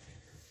about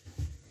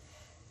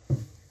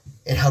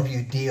and help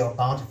you deal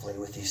bountifully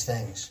with these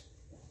things.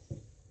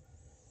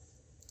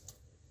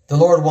 The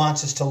Lord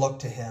wants us to look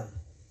to Him.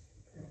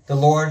 The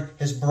Lord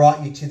has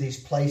brought you to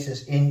these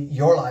places in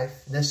your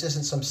life. This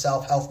isn't some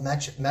self-help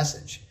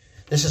message.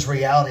 This is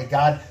reality.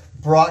 God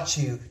brought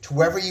you to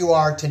wherever you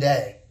are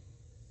today.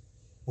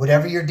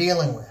 Whatever you're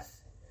dealing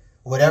with,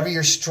 whatever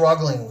you're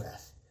struggling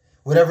with,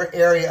 whatever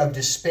area of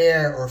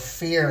despair or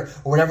fear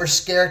or whatever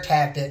scare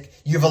tactic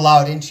you've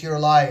allowed into your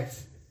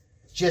life,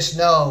 just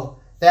know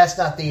that's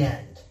not the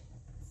end.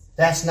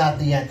 That's not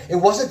the end. It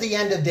wasn't the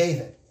end of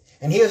David.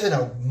 And he was in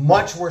a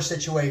much worse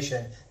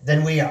situation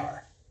than we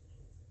are.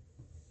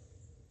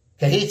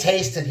 Okay,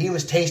 he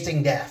was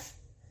tasting death.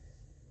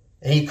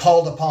 And he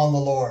called upon the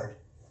Lord.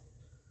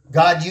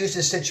 God used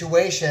his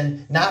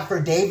situation not for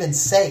David's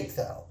sake,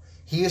 though.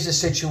 He used a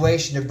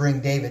situation to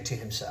bring David to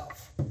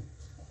himself.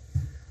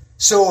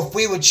 So if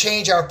we would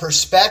change our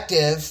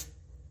perspective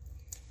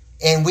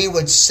and we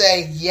would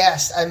say,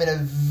 yes, I'm in a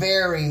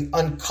very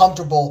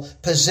uncomfortable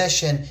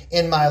position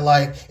in my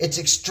life. It's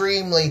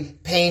extremely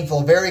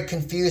painful, very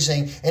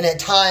confusing, and at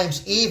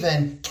times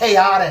even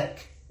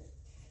chaotic.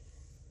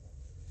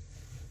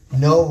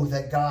 Know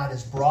that God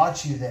has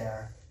brought you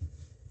there,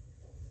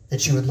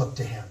 that you would look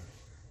to Him.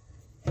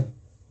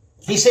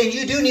 He's saying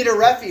you do need a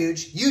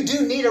refuge. You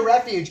do need a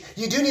refuge.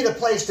 You do need a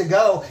place to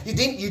go. You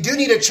do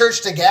need a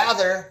church to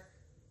gather.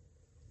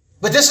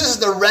 But this is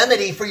the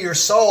remedy for your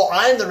soul.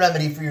 I'm the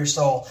remedy for your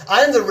soul.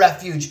 I'm the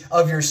refuge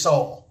of your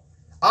soul.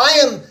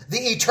 I am the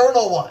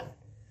eternal one.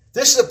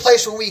 This is a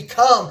place where we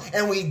come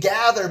and we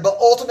gather. But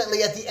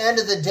ultimately, at the end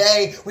of the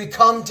day, we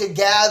come to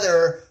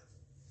gather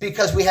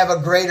because we have a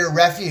greater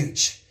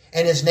refuge.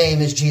 And His name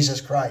is Jesus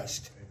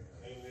Christ.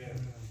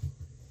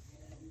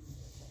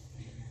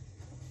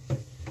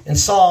 In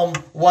Psalm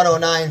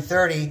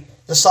 109:30,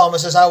 the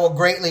psalmist says, I will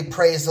greatly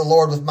praise the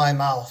Lord with my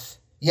mouth.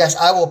 Yes,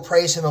 I will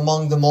praise Him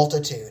among the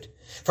multitude.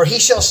 For He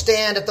shall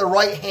stand at the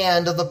right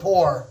hand of the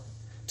poor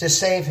to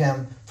save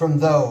him from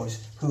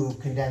those who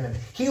condemn him.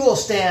 He will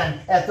stand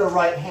at the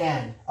right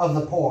hand of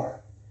the poor.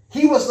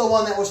 He was the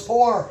one that was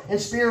poor in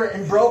spirit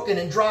and broken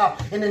and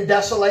dropped and in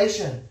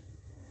desolation.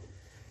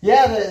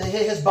 Yeah,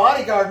 his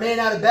bodyguard may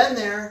not have been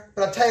there,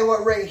 but I'll tell you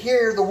what, right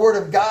here, the Word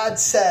of God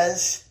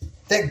says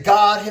that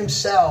God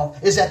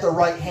Himself is at the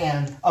right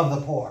hand of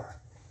the poor.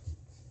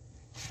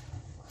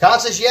 God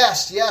says,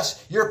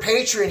 yes, your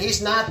patron,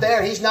 He's not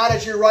there. He's not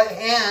at your right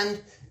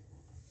hand,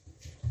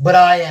 but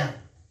I am.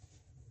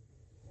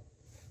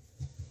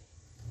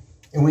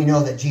 And we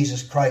know that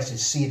Jesus Christ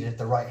is seated at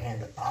the right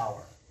hand of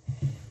power,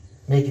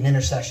 making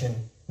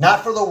intercession,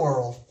 not for the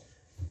world,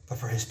 but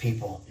for His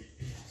people.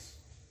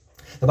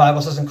 The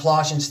Bible says in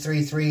Colossians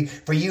 3:3,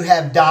 for you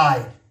have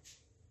died,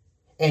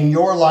 and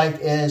your life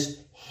is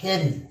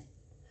hidden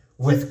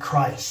with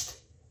Christ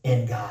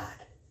in God.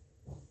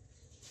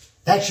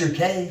 That's your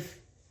cave.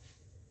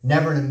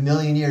 Never in a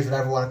million years would I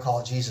ever want to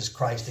call Jesus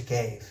Christ a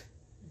cave.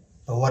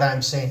 But what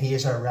I'm saying, He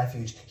is our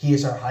refuge. He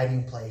is our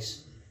hiding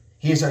place.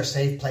 He is our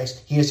safe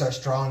place. He is our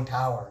strong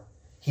tower.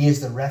 He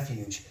is the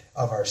refuge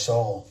of our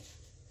soul.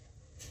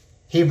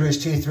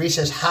 Hebrews 2:3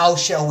 says, how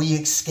shall we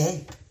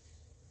escape?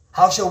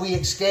 How shall we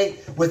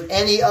escape with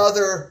any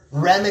other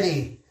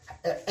remedy,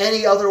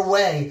 any other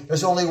way?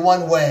 There's only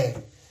one way.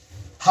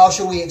 How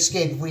shall we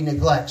escape if we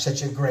neglect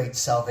such a great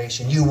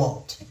salvation? You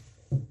won't.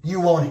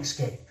 You won't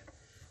escape.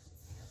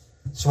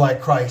 That's why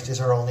Christ is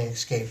our only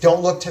escape.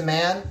 Don't look to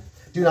man.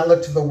 Do not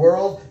look to the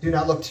world. Do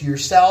not look to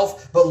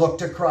yourself, but look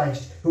to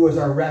Christ, who is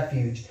our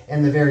refuge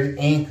and the very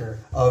anchor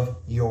of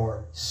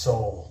your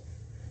soul.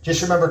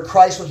 Just remember,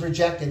 Christ was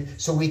rejected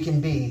so we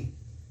can be,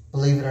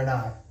 believe it or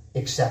not,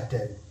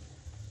 accepted.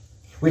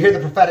 We hear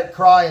the prophetic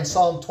cry in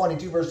Psalm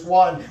 22, verse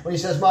 1, when He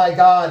says, my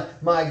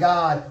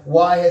God,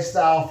 why hast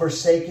thou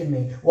forsaken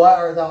me? Why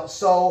art thou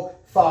so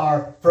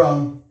far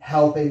from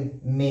helping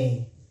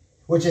me?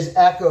 Which is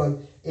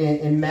echoed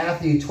in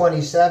Matthew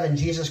 27.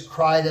 Jesus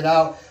cried it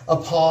out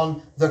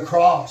upon the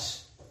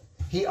cross.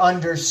 He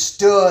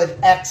understood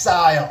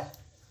exile.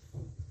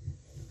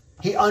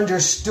 He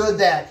understood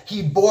that.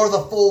 He bore the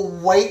full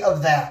weight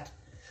of that.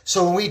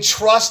 So when we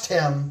trust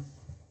Him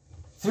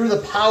through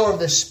the power of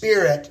the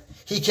Spirit,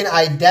 He can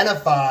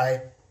identify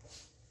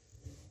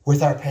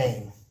with our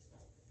pain.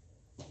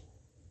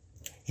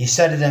 He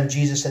said to them,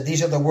 Jesus said,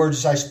 these are the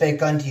words I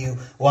spake unto you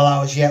while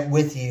I was yet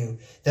with you,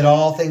 that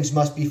all things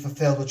must be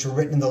fulfilled which were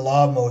written in the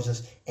law of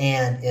Moses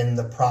and in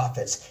the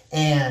prophets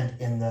and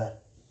in the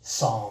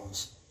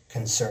Psalms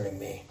concerning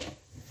me.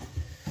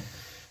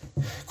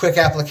 Quick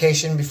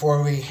application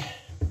before we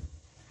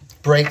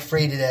break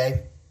free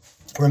today.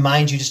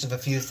 Remind you just of a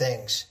few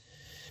things.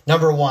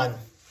 Number one,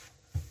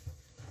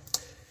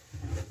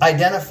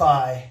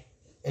 identify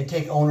and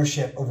take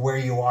ownership of where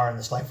you are in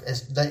this life.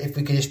 If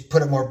we could just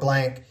put it more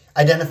blank,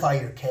 identify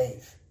your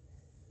cave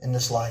in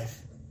this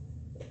life.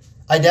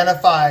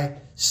 Identify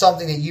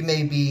something that you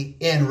may be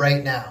in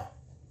right now.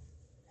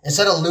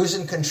 Instead of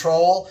losing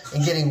control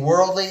and getting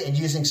worldly and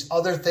using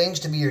other things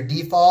to be your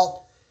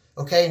default,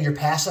 okay, and your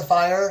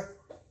pacifier,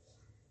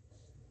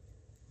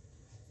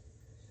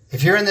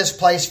 if you're in this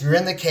place, if you're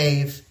in the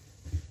cave,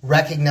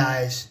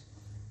 recognize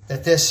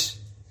that this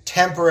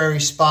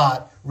temporary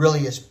spot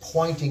really is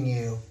pointing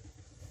you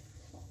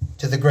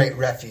to the great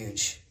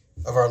refuge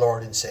of our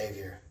Lord and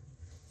Savior.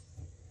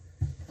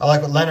 I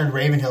like what Leonard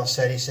Ravenhill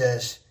said. He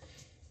says,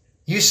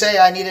 you say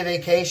I need a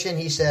vacation.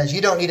 He says,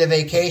 you don't need a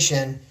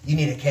vacation, you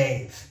need a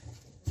cave.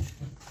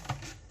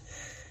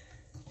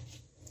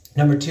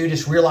 Number two,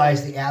 just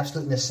realize the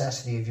absolute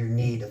necessity of your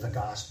need of the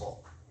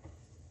gospel.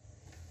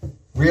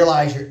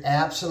 Realize your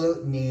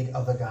absolute need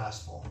of the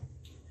gospel.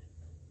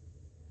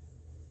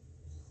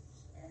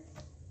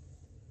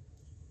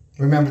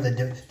 Remember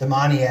the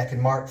demoniac in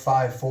Mark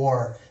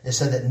 5:4, it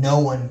said that no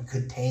one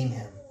could tame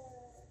him.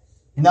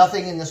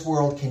 Nothing in this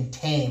world can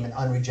tame an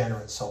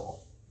unregenerate soul.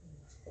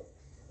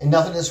 And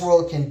nothing in this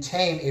world can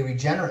tame a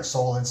regenerate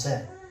soul in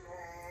sin.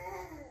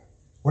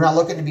 We're not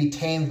looking to be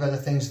tamed by the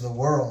things of the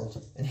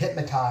world and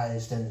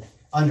hypnotized and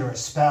under a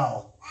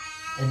spell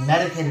and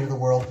medicated to the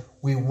world.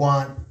 We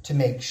want to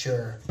make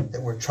sure that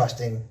we're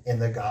trusting in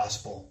the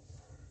gospel.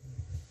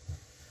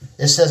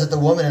 It says that the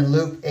woman in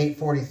Luke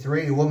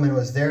 8:43, a woman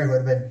was there who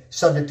had been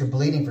subject to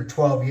bleeding for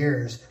 12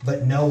 years,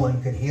 but no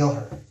one could heal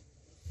her.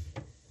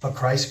 But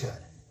Christ could.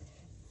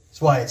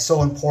 That's why it's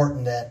so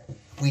important that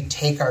we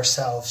take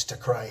ourselves to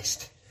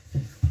Christ.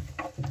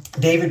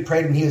 David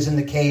prayed when he was in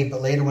the cave,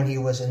 but later when he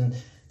was in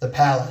the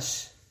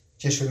palace,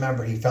 just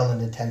remember he fell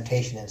into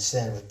temptation and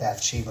sin with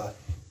Bathsheba.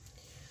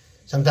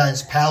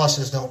 Sometimes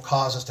palaces don't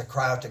cause us to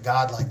cry out to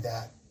God like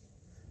that.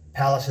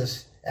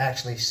 Palaces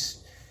actually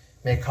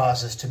may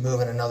cause us to move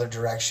in another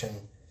direction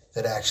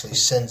that actually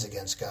sins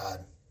against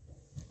God.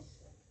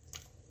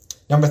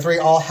 Number three,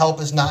 all help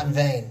is not in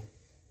vain.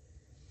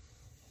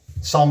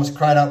 The psalmist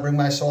cried out, bring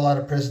my soul out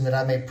of prison that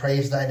I may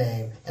praise thy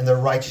name, and the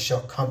righteous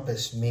shall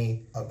compass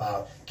me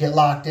about. Get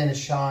locked in, as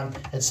Sean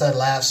had said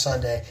last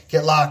Sunday.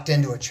 Get locked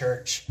into a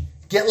church.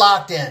 Get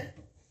locked in.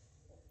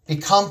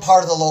 Become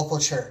part of the local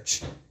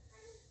church.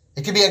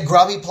 It could be a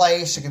grubby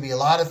place. It could be a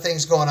lot of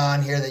things going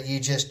on here that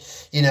you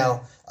just, you've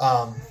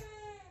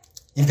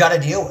got to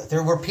deal with.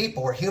 We're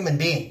people. We're human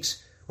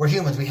beings. We're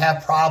humans. We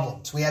have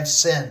problems. We have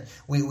sin.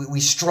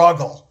 We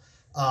struggle.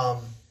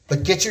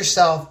 But get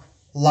yourself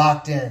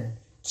locked in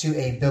to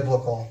a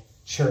biblical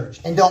church.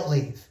 And don't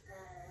leave.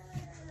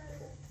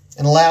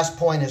 And the last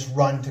point is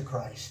run to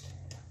Christ.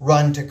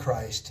 Run to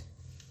Christ.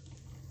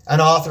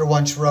 An author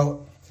once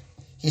wrote,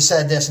 he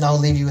said this, and I'll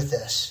leave you with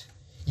this.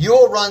 You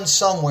will run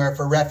somewhere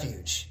for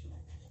refuge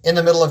in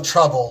the middle of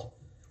trouble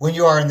when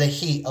you are in the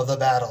heat of the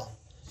battle.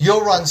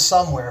 You'll run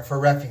somewhere for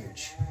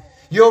refuge.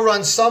 You'll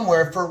run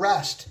somewhere for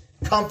rest,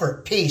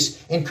 comfort,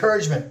 peace,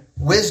 encouragement,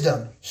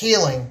 wisdom,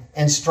 healing,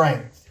 and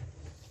strength.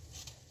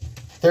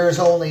 There is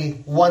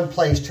only one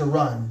place to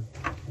run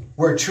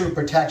where true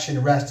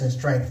protection, rest, and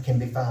strength can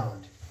be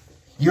found.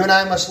 You and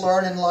I must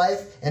learn in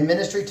life and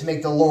ministry to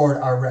make the Lord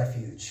our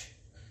refuge.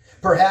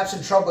 Perhaps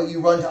in trouble you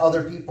run to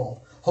other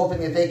people, hoping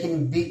that they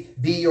can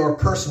be your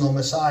personal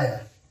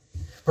Messiah.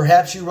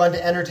 Perhaps you run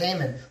to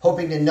entertainment,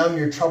 hoping to numb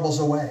your troubles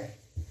away.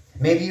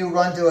 Maybe you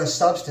run to a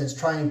substance,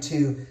 trying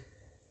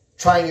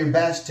your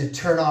best to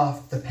turn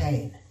off the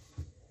pain.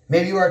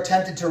 Maybe you are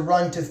tempted to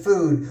run to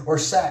food or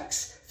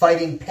sex,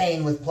 fighting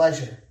pain with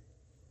pleasure.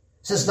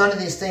 Since none of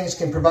these things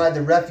can provide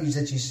the refuge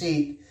that you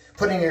seek,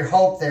 putting your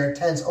hope there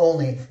tends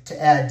only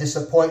to add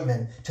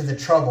disappointment to the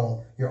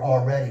trouble you're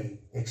already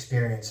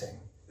experiencing.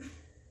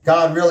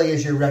 God really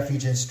is your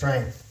refuge and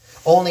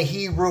strength. Only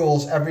He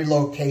rules every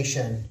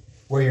location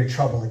where your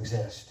trouble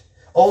exists.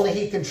 Only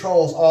He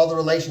controls all the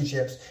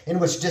relationships in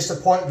which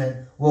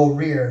disappointment will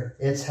rear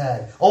its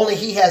head. Only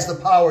He has the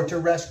power to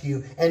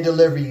rescue and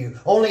deliver you.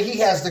 Only He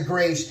has the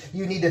grace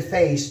you need to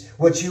face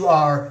what you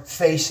are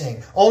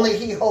facing. Only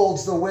He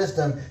holds the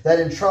wisdom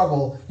that in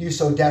trouble you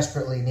so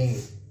desperately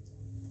need.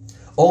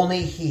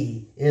 Only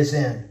He is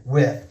in,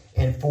 with,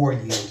 and for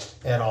you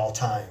at all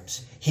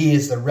times. He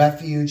is the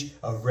refuge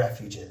of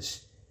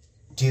refuges.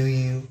 Do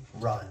you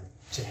run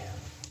to Him?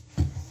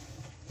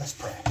 Let's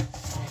pray.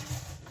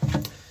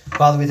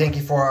 Father, we thank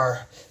you for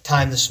our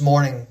time this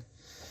morning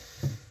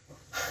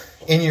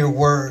in your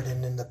word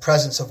and in the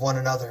presence of one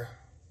another,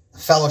 the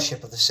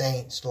fellowship of the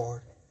saints,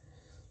 Lord.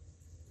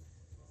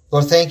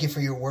 Lord, thank you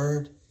for your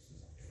word.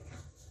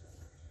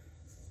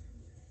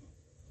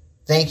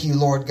 Thank you,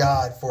 Lord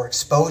God, for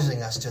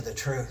exposing us to the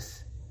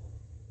truth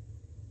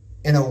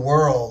in a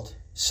world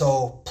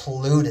so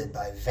polluted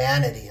by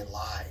vanity and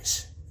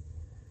lies.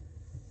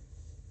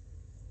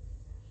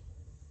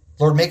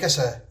 Lord, make us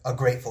a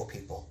grateful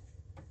people.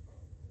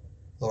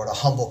 Lord, a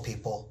humble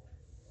people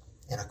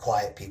and a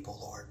quiet people,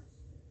 Lord.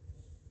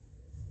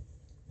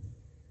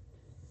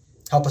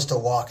 Help us to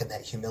walk in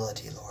that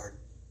humility, Lord.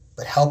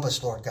 But help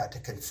us, Lord God, to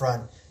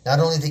confront not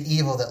only the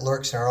evil that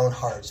lurks in our own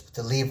hearts, but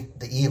to leave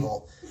the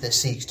evil that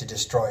seeks to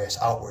destroy us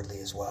outwardly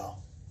as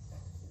well.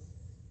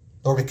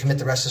 Lord, we commit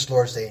the rest of this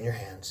Lord's Day in your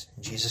hands.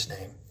 In Jesus'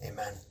 name,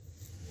 amen.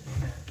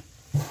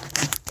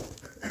 Amen.